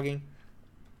Monologuing.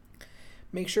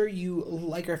 Make sure you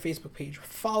like our Facebook page,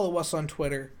 follow us on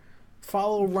Twitter,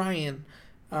 follow Ryan.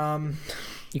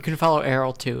 You can follow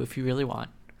Errol too if you really want.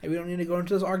 We don't need to go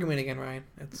into this argument again, Ryan.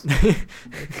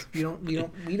 We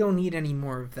don't need any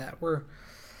more of that.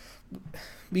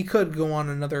 We could go on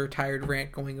another tired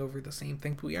rant going over the same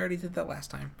thing, but we already did that last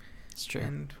time. It's true.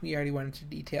 And we already went into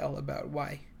detail about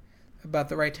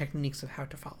the right techniques of how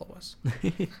to follow us.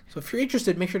 So if you're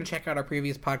interested, make sure to check out our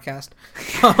previous podcast.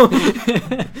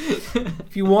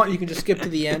 If you want, you can just skip to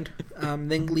the end,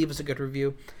 then leave us a good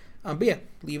review. But yeah,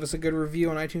 leave us a good review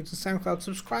on iTunes and SoundCloud.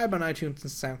 Subscribe on iTunes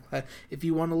and SoundCloud. If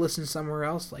you want to listen somewhere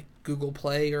else, like Google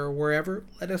Play or wherever,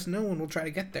 let us know and we'll try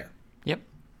to get there. Yep.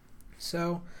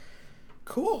 So,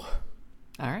 cool.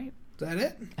 All right. Is that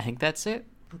it? I think that's it.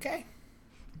 Okay.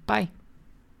 Bye.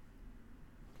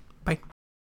 Bye.